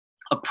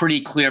a pretty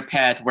clear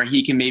path where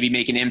he can maybe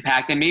make an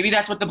impact, and maybe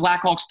that's what the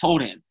Blackhawks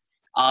told him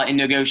in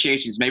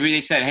negotiations. Maybe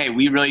they said, hey,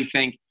 we really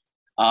think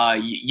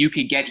you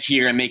could get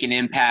here and make an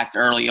impact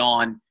early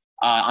on.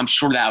 I'm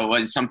sure that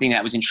was something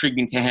that was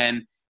intriguing to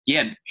him.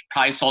 Yeah,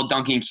 probably saw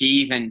Duncan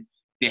Keith and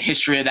the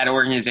history of that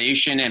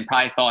organization and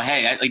probably thought,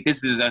 hey,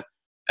 this is a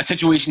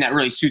situation that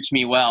really suits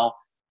me well.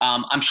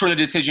 I'm sure the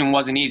decision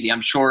wasn't easy.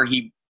 I'm sure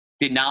he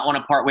did not want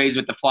to part ways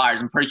with the Flyers.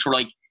 I'm pretty sure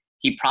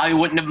he probably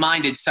wouldn't have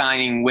minded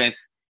signing with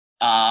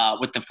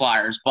the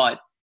Flyers. But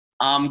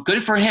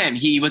good for him.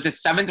 He was a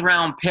 7th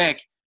round pick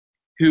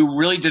who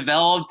really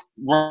developed,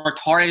 worked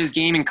hard at his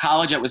game in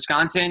college at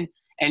Wisconsin,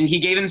 and he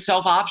gave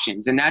himself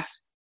options. And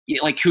that's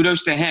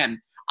kudos to him.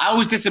 I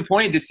was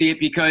disappointed to see it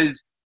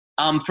because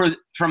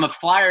from a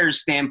Flyers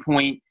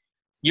standpoint,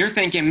 you're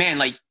thinking,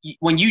 man,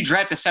 when you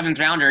draft a 7th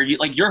rounder,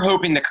 you're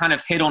hoping to kind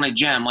of hit on a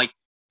gem.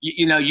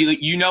 You know,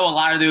 a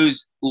lot of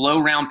those low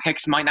round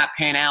picks might not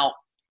pan out.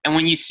 And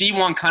when you see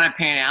one kind of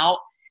pan out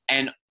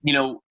and,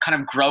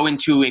 kind of grow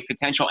into a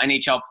potential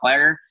NHL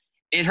player,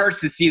 it hurts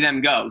to see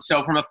them go.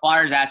 So from a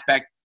Flyers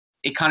aspect,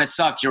 it kind of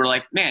sucked. You were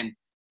like, man,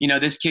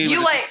 this kid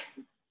was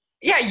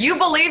you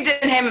believed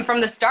in him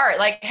from the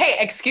start. Hey,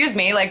 excuse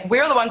me,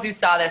 we're the ones who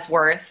saw this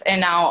worth. And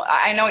now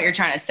I know what you're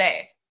trying to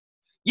say.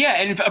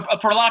 Yeah, and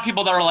for a lot of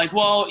people that are like,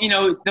 well,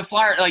 the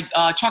Flyers,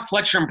 Chuck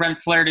Fletcher and Brent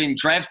Flair didn't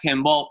draft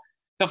him. Well,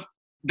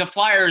 the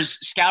Flyers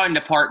scouting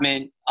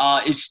department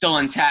is still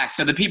intact.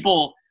 So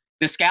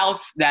the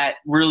scouts that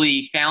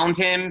really found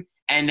him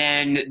and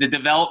then the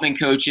development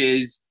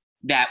coaches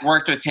that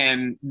worked with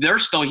him, they're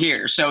still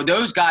here. So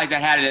those guys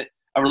that had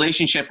a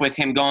relationship with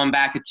him going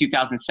back to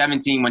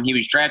 2017 when he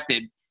was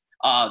drafted,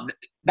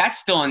 that's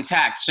still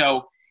intact.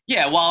 So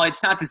yeah, while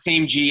it's not the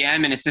same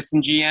GM and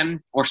assistant GM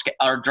or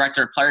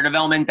director of player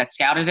development that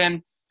scouted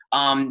him,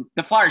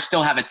 the Flyers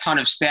still have a ton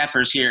of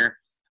staffers here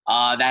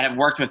that have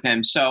worked with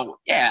him. So,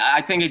 yeah,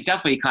 I think it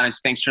definitely kind of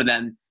stinks for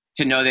them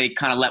to know they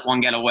kind of let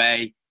one get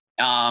away.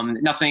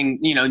 Nothing,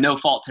 no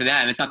fault to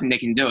them. It's nothing they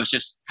can do. It's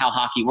just how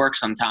hockey works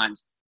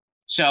sometimes.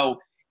 So,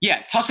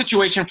 yeah, tough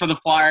situation for the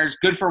Flyers.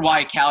 Good for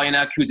Wyatt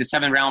Kalynuk, who's a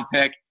 7th round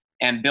pick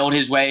and build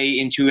his way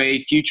into a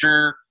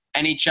future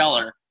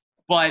NHLer.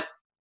 But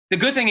the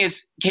good thing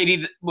is,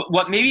 Katie,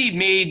 what maybe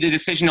made the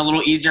decision a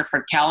little easier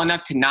for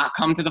Kalynuk to not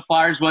come to the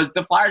Flyers was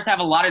the Flyers have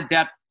a lot of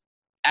depth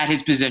at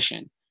his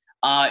position.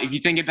 If you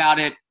think about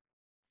it,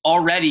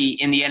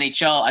 already in the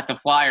NHL at the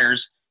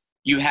Flyers,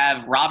 you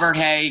have Robert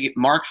Haig,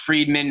 Mark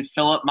Friedman,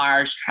 Philip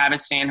Myers,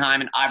 Travis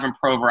Sanheim, and Ivan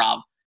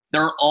Provorov.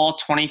 They're all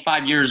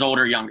 25 years old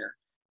or younger.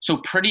 So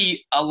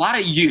a lot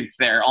of youth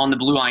there on the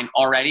blue line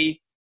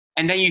already.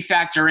 And then you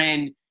factor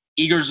in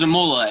Igor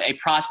Zamula, a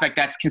prospect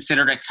that's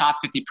considered a top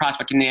 50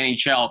 prospect in the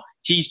NHL.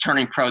 He's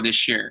turning pro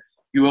this year.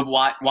 You have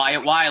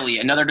Wyatt Wiley,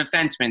 another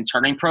defenseman,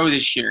 turning pro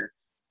this year.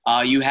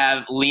 You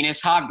have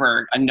Linus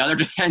Hogberg, another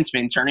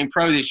defenseman, turning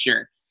pro this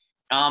year.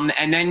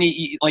 And then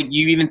you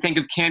even think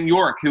of Cam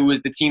York, who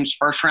was the team's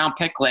 1st-round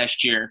pick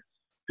last year,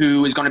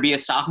 who is going to be a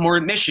sophomore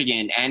at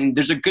Michigan, and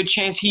there's a good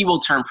chance he will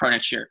turn pro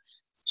next year.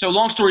 So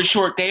long story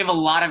short, they have a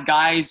lot of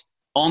guys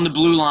on the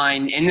blue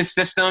line in the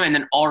system and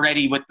then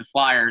already with the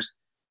Flyers.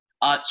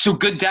 So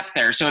good depth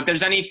there. So if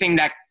there's anything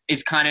that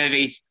is kind of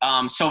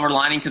a silver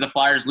lining to the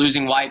Flyers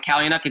losing Wyatt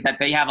Kalynuk is that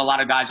they have a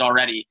lot of guys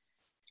already.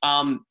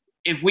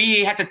 If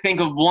we had to think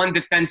of one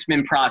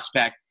defenseman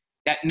prospect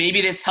that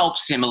maybe this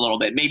helps him a little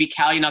bit, maybe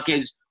Kalynuk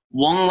is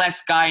one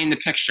less guy in the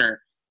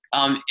picture.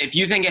 If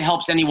you think it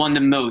helps anyone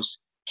the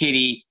most,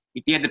 Katie,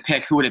 If you had to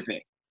pick, who would it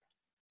be?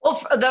 Well,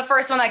 the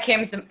first one that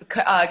came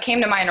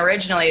to mind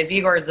originally is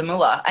Igor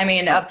Zamula. I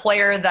mean, a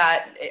player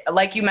that,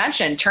 like you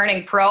mentioned,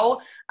 turning pro.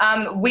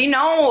 We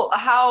know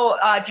how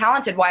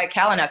talented Wyatt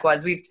Kalynuk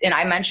was. And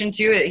I mentioned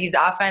too, he's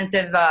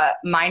offensive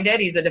minded.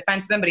 He's a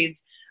defenseman,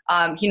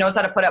 but he knows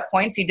how to put up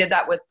points. He did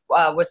that with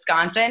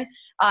Wisconsin.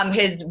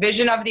 His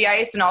vision of the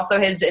ice and also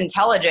his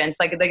intelligence,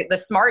 like the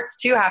smarts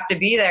too, have to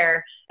be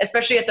there,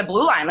 especially at the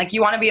blue line. Like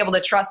you want to be able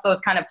to trust those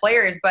kind of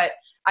players, but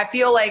I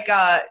feel like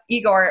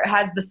Igor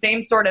has the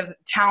same sort of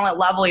talent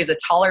level. He's a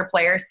taller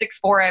player,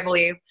 6'4", I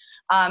believe.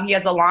 He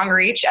has a long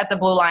reach at the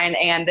blue line,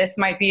 and this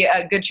might be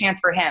a good chance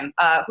for him.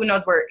 Who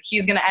knows where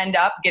he's going to end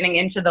up getting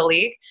into the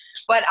league.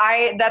 But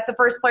that's the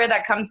first player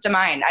that comes to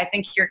mind. I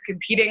think you're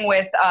competing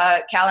with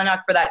Kalynuk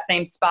for that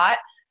same spot.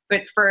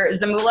 But for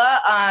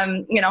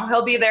Zamula,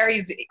 he'll be there.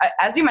 He's,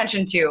 as you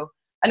mentioned too,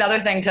 another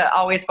thing to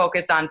always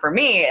focus on for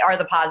me are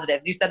the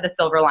positives. You said the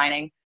silver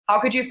lining. How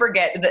could you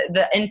forget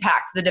the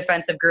impact the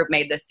defensive group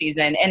made this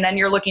season? And then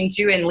you're looking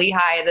too in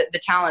Lehigh, the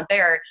talent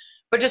there.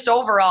 But just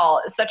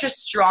overall, such a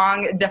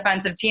strong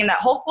defensive team that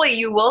hopefully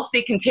you will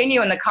see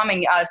continue in the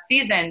coming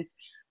seasons.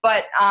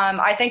 But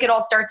I think it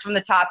all starts from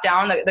the top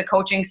down, the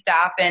coaching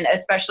staff, and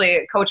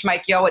especially Coach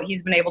Mike Yeo, what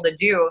he's been able to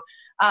do.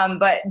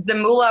 But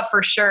Zamula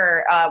for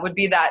sure would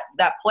be that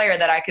player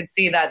that I could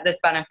see that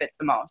this benefits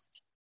the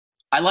most.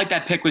 I like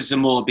that pick with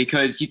Zamula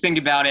because you think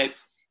about it,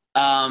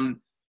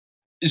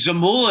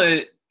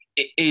 Zamula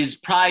is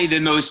probably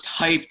the most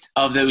hyped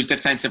of those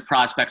defensive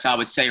prospects, I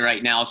would say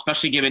right now,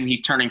 especially given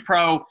he's turning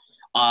pro.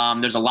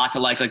 There's a lot to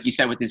like you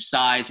said, with his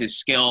size, his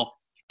skill.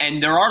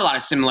 And there are a lot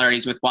of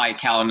similarities with Wyatt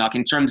Kalynuk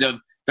in terms of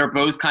they're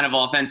both kind of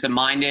offensive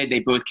minded. They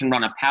both can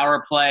run a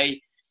power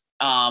play.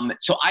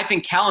 So I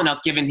think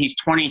Kalynuk, given he's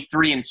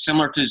 23 and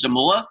similar to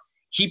Zamula,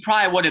 he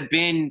probably would have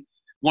been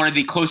one of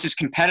the closest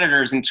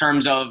competitors in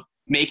terms of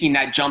making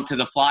that jump to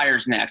the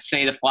Flyers next.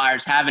 Say the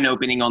Flyers have an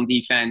opening on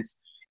defense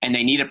and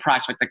they need a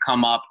prospect to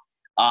come up.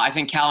 I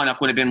think Kalynuk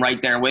would have been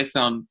right there with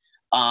them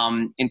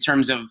in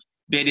terms of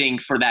bidding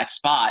for that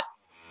spot.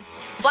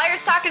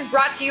 Flyers Talk is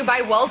brought to you by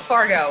Wells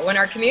Fargo. When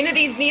our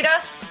communities need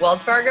us,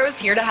 Wells Fargo is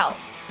here to help.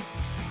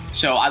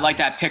 So I like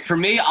that pick. For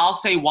me, I'll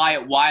say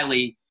Wyatt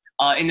Wiley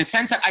in the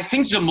sense that I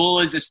think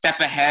Zamula is a step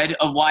ahead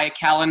of Wyatt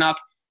Kalynuk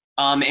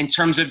in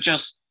terms of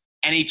just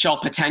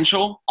NHL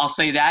potential. I'll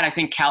say that. I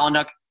think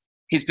Kalynuk,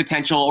 his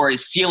potential or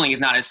his ceiling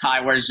is not as high,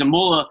 whereas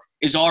Zamula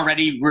is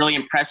already really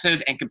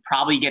impressive and could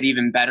probably get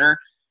even better.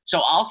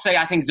 So I'll say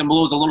I think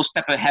Zamula is a little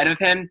step ahead of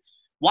him.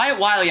 Wyatt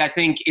Wiley, I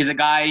think, is a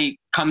guy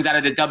comes out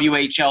of the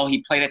WHL.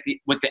 He played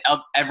with the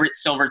Everett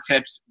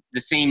Silvertips, the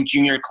same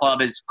junior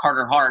club as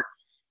Carter Hart.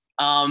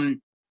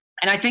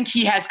 And I think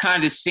he has kind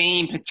of the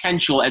same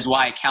potential as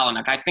Wyatt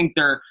Kalynuk. I think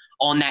they're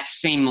on that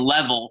same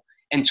level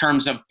in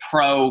terms of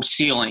pro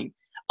ceiling.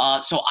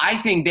 So I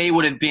think they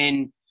would have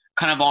been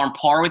kind of on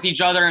par with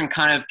each other and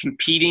kind of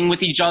competing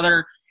with each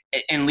other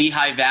in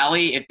Lehigh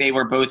Valley if they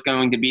were both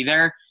going to be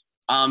there.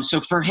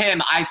 So for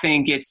him, I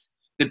think it's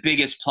the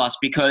biggest plus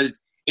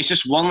because it's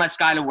just one less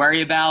guy to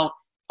worry about.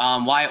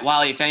 Wyatt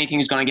Wiley, if anything,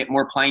 is going to get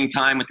more playing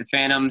time with the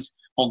Phantoms.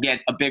 He'll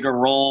get a bigger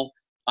role.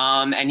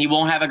 And he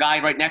won't have a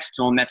guy right next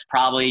to him that's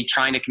probably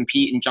trying to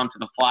compete and jump to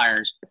the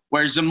Flyers.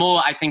 Whereas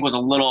Zamula, I think, was a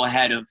little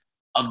ahead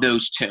of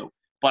those two.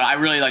 But I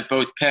really like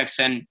both picks.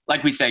 And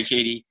like we say,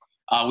 Katie,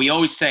 we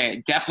always say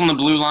it, depth on the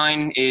blue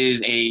line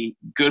is a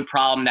good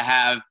problem to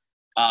have.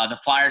 The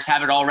Flyers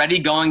have it already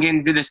going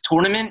into this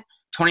tournament,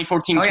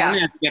 2014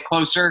 tournament, to get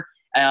closer.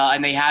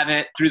 And they have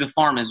it through the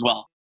farm as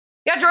well.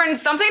 Yeah, Jordan,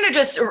 something to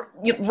just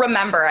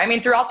remember. I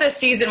mean, throughout this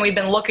season, we've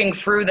been looking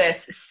through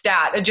this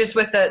stat, just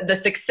with the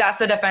success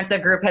the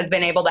defensive group has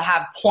been able to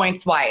have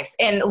points-wise.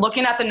 And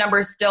looking at the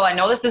numbers still, I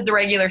know this is the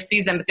regular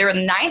season, but they're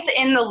 9th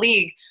in the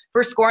league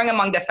for scoring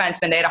among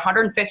defensemen. They had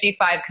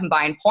 155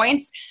 combined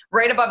points,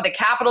 right above the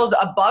Capitals,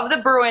 above the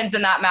Bruins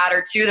in that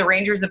matter, too. The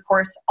Rangers, of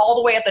course, all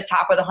the way at the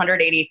top with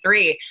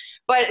 183.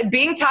 But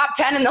being top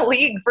 10 in the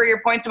league for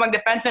your points among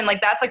defensemen, like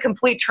that's a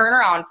complete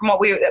turnaround from what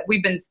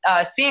we've been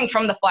seeing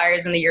from the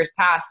Flyers in the years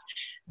past.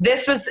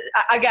 This was,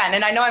 again,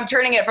 and I know I'm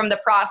turning it from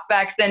the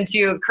prospects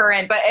into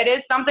current, but it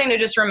is something to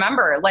just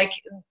remember, like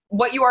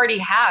what you already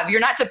have. You're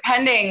not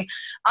depending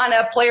on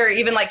a player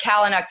even like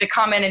Kalynuk to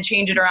come in and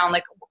change it around.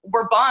 Like,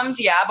 we're bummed,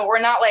 yeah, but we're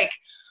not like,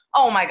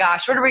 oh my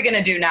gosh, what are we going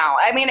to do now?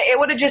 I mean, it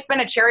would have just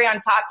been a cherry on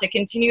top to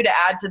continue to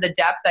add to the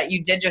depth that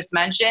you did just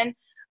mention.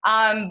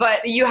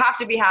 But you have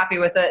to be happy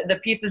with the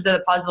pieces of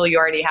the puzzle you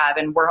already have.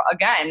 And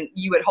again,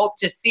 you would hope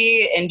to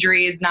see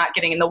injuries not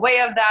getting in the way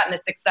of that and the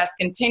success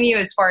continue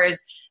as far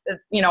as,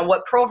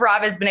 what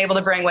Provorov has been able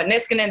to bring, what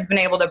Niskanen's been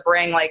able to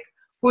bring, like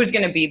who's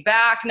going to be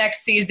back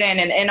next season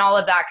and all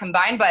of that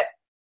combined. But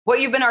what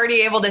you've been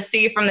already able to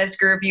see from this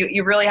group,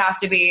 you really have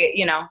to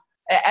be,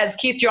 as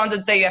Keith Jones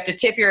would say, you have to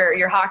tip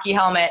your hockey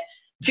helmet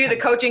to the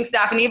coaching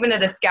staff and even to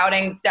the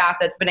scouting staff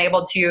that's been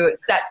able to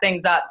set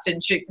things up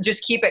to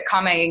just keep it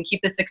coming and keep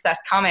the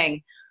success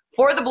coming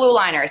for the Blue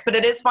Liners. But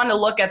it is fun to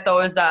look at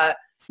those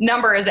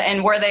numbers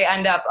and where they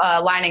end up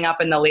lining up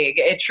in the league.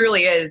 It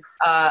truly is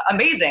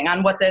amazing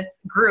on what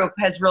this group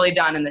has really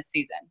done in this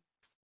season.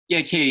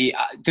 Yeah, Katie,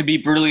 to be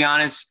brutally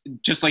honest,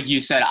 just like you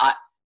said,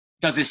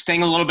 does it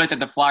sting a little bit that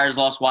the Flyers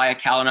lost Wyatt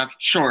Kalynuk?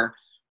 Sure.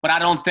 But I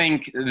don't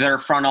think their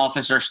front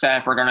office or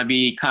staff are going to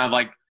be kind of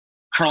like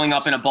curling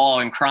up in a ball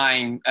and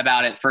crying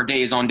about it for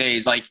days on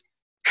days. Like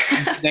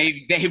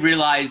they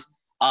realize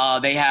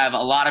they have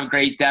a lot of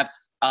great depth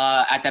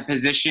at that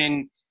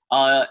position,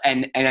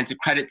 and it's a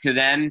credit to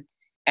them.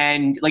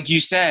 And like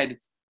you said,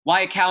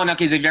 Wyatt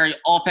Kalynuk is a very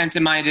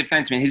offensive-minded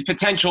defenseman. His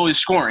potential is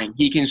scoring.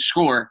 He can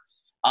score.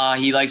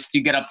 He likes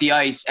to get up the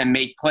ice and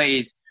make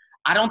plays.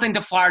 I don't think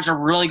the Flyers are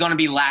really going to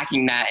be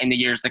lacking that in the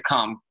years to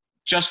come,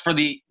 just for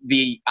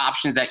the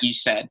options that you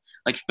said.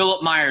 Like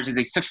Philip Myers is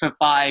a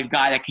 6'5"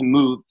 guy that can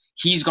move.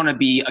 He's going to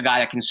be a guy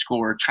that can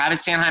score.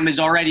 Travis Sanheim is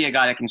already a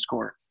guy that can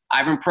score.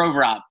 Ivan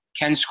Provorov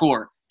can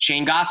score.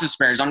 Shane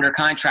Gostisbehere is under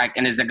contract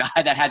and is a guy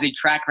that has a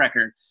track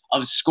record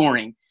of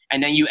scoring.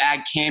 And then you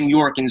add Cam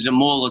York and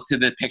Zamula to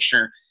the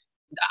picture.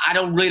 I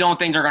really don't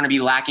think they're going to be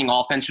lacking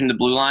offense from the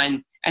blue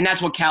line. And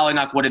that's what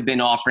Kalynuk would have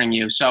been offering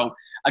you. So,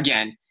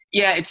 again,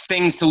 yeah, it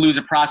stings to lose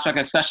a prospect,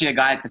 especially a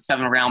guy that's a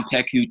 7th-round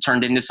pick who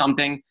turned into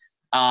something.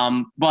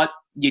 But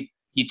you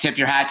tip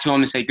your hat to him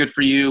and say, good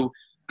for you.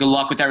 Good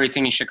luck with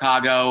everything in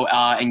Chicago,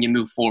 and you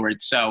move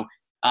forward. So,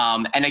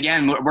 and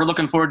again, we're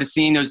looking forward to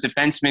seeing those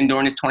defensemen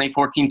during this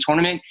 2014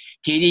 tournament.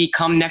 Katie,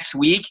 come next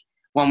week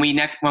when we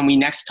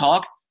next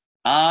talk,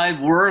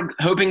 we're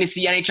hoping to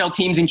see NHL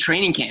teams in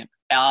training camp.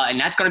 And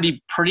that's going to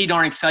be pretty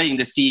darn exciting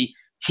to see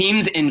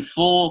teams in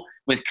full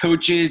with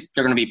coaches.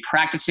 They're going to be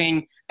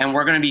practicing, and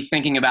we're going to be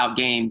thinking about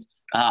games.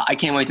 I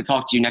can't wait to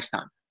talk to you next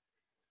time.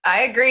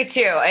 I agree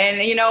too.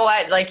 And you know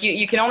what? Like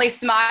you can only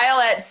smile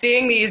at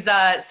seeing these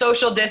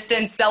social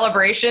distance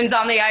celebrations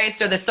on the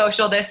ice or the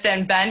social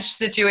distance bench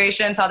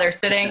situations, how they're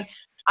sitting.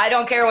 I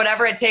don't care,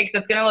 whatever it takes.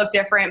 It's going to look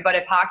different. But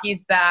if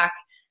hockey's back,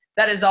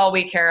 that is all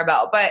we care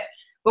about. But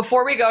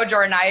before we go,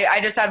 Jordan,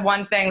 I just had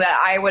one thing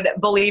that I would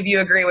believe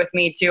you agree with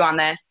me too on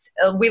this.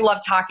 We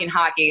love talking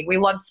hockey. We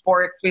love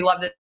sports. We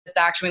love this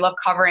action. We love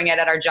covering it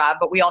at our job.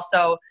 But we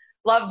also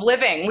love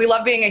living. We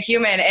love being a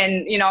human.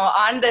 And, you know,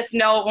 on this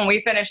note, when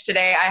we finish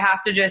today, I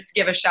have to just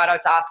give a shout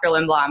out to Oscar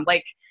Lindblom.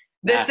 Like,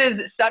 this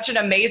is such an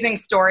amazing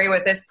story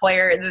with this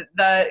player.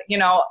 The you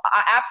know,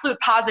 absolute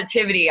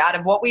positivity out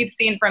of what we've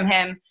seen from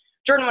him.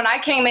 Jordan, when I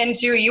came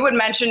into, you would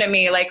mention to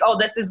me, like, oh,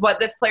 this is what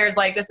this player's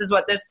like. This is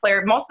what this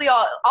player, mostly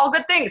all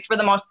good things for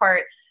the most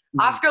part.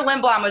 Mm-hmm. Oscar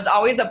Lindblom was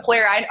always a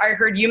player. I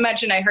heard you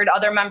mention, I heard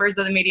other members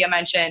of the media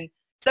mention,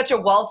 such a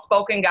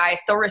well-spoken guy,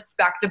 so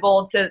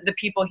respectable to the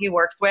people he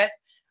works with.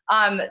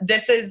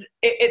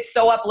 It's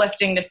so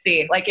uplifting to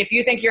see. Like, if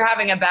you think you're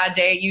having a bad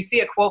day, you see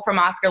a quote from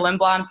Oscar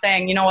Lindblom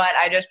saying, you know what,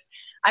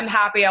 I'm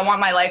happy. I want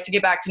my life to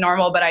get back to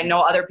normal, but I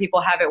know other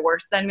people have it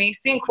worse than me.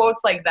 Seeing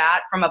quotes like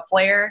that from a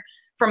player,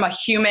 from a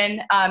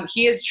human,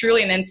 he is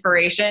truly an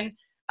inspiration.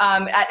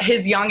 At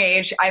his young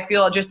age, I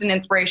feel just an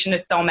inspiration to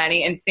so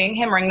many. And seeing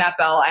him ring that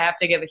bell, I have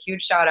to give a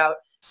huge shout out.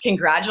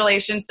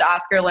 Congratulations to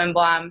Oscar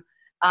Lindblom.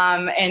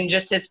 And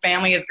just his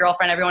family, his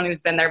girlfriend, everyone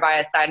who's been there by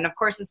his side, and of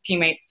course his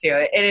teammates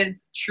too. It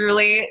is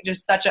truly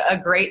just such a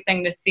great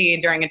thing to see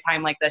during a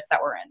time like this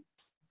that we're in.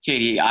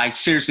 Katie, I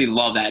seriously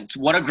love that.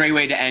 What a great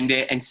way to end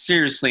it. And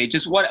seriously,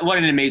 just what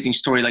an amazing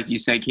story, like you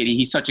said, Katie.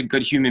 He's such a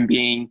good human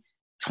being,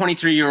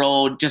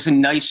 23-year-old, just a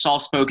nice,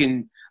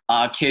 soft-spoken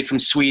kid from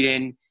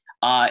Sweden.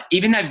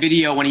 Even that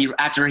video when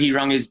after he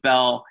rung his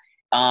bell,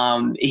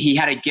 he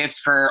had a gift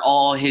for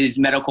all his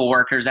medical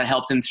workers that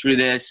helped him through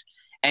this.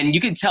 And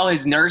you could tell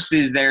his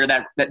nurses there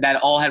that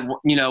all had,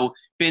 you know,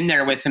 been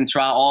there with him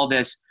throughout all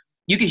this.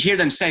 You could hear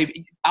them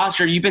say,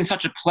 Oscar, you've been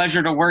such a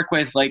pleasure to work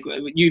with. Like,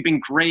 you've been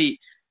great.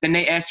 Then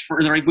they asked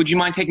they're like, would you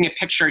mind taking a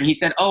picture? And he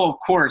said, oh, of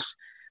course.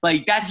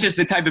 Like, that's just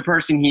the type of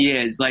person he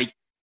is, like,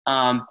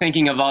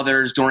 thinking of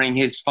others during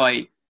his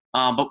fight.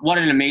 But what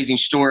an amazing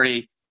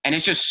story. And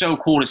it's just so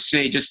cool to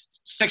see.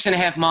 Just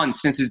 6.5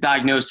 months since his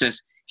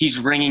diagnosis, he's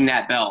ringing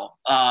that bell.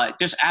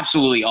 Just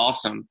absolutely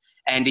awesome.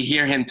 And to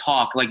hear him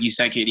talk, like you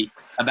said, Katie,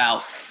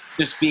 about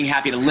just being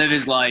happy to live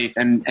his life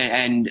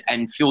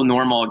and feel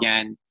normal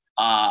again.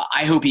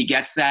 I hope he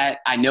gets that.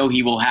 I know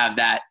he will have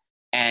that.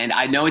 And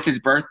I know it's his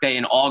birthday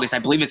in August. I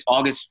believe it's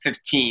August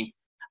 15th.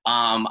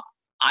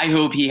 I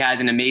hope he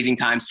has an amazing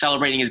time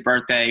celebrating his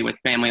birthday with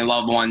family and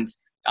loved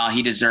ones.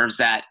 He deserves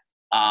that.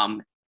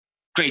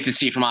 Great to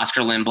see from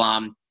Oscar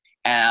Lindblom.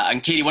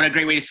 And Katie, what a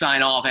great way to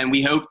sign off. And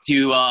we hope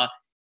to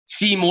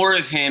see more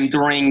of him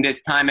during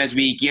this time as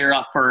we gear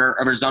up for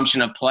a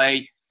resumption of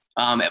play.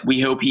 We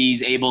hope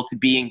he's able to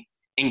be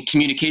in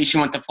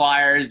communication with the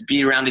Flyers,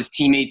 be around his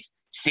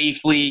teammates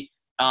safely,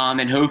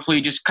 and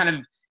hopefully just kind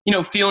of, you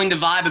know, feeling the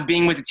vibe of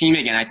being with the team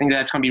again. I think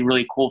that's going to be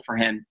really cool for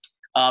him.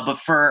 But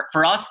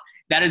for us,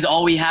 that is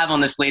all we have on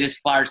this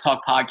latest Flyers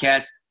Talk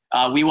podcast.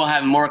 We will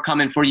have more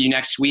coming for you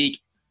next week.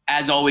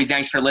 As always,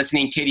 thanks for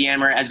listening. Katie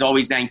Ammer, as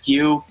always, thank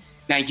you.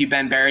 Thank you,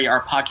 Ben Berry,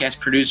 our podcast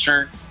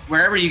producer.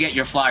 Wherever you get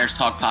your Flyers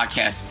Talk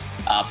podcast,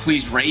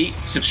 please rate,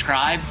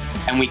 subscribe,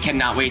 and we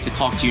cannot wait to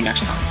talk to you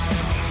next time.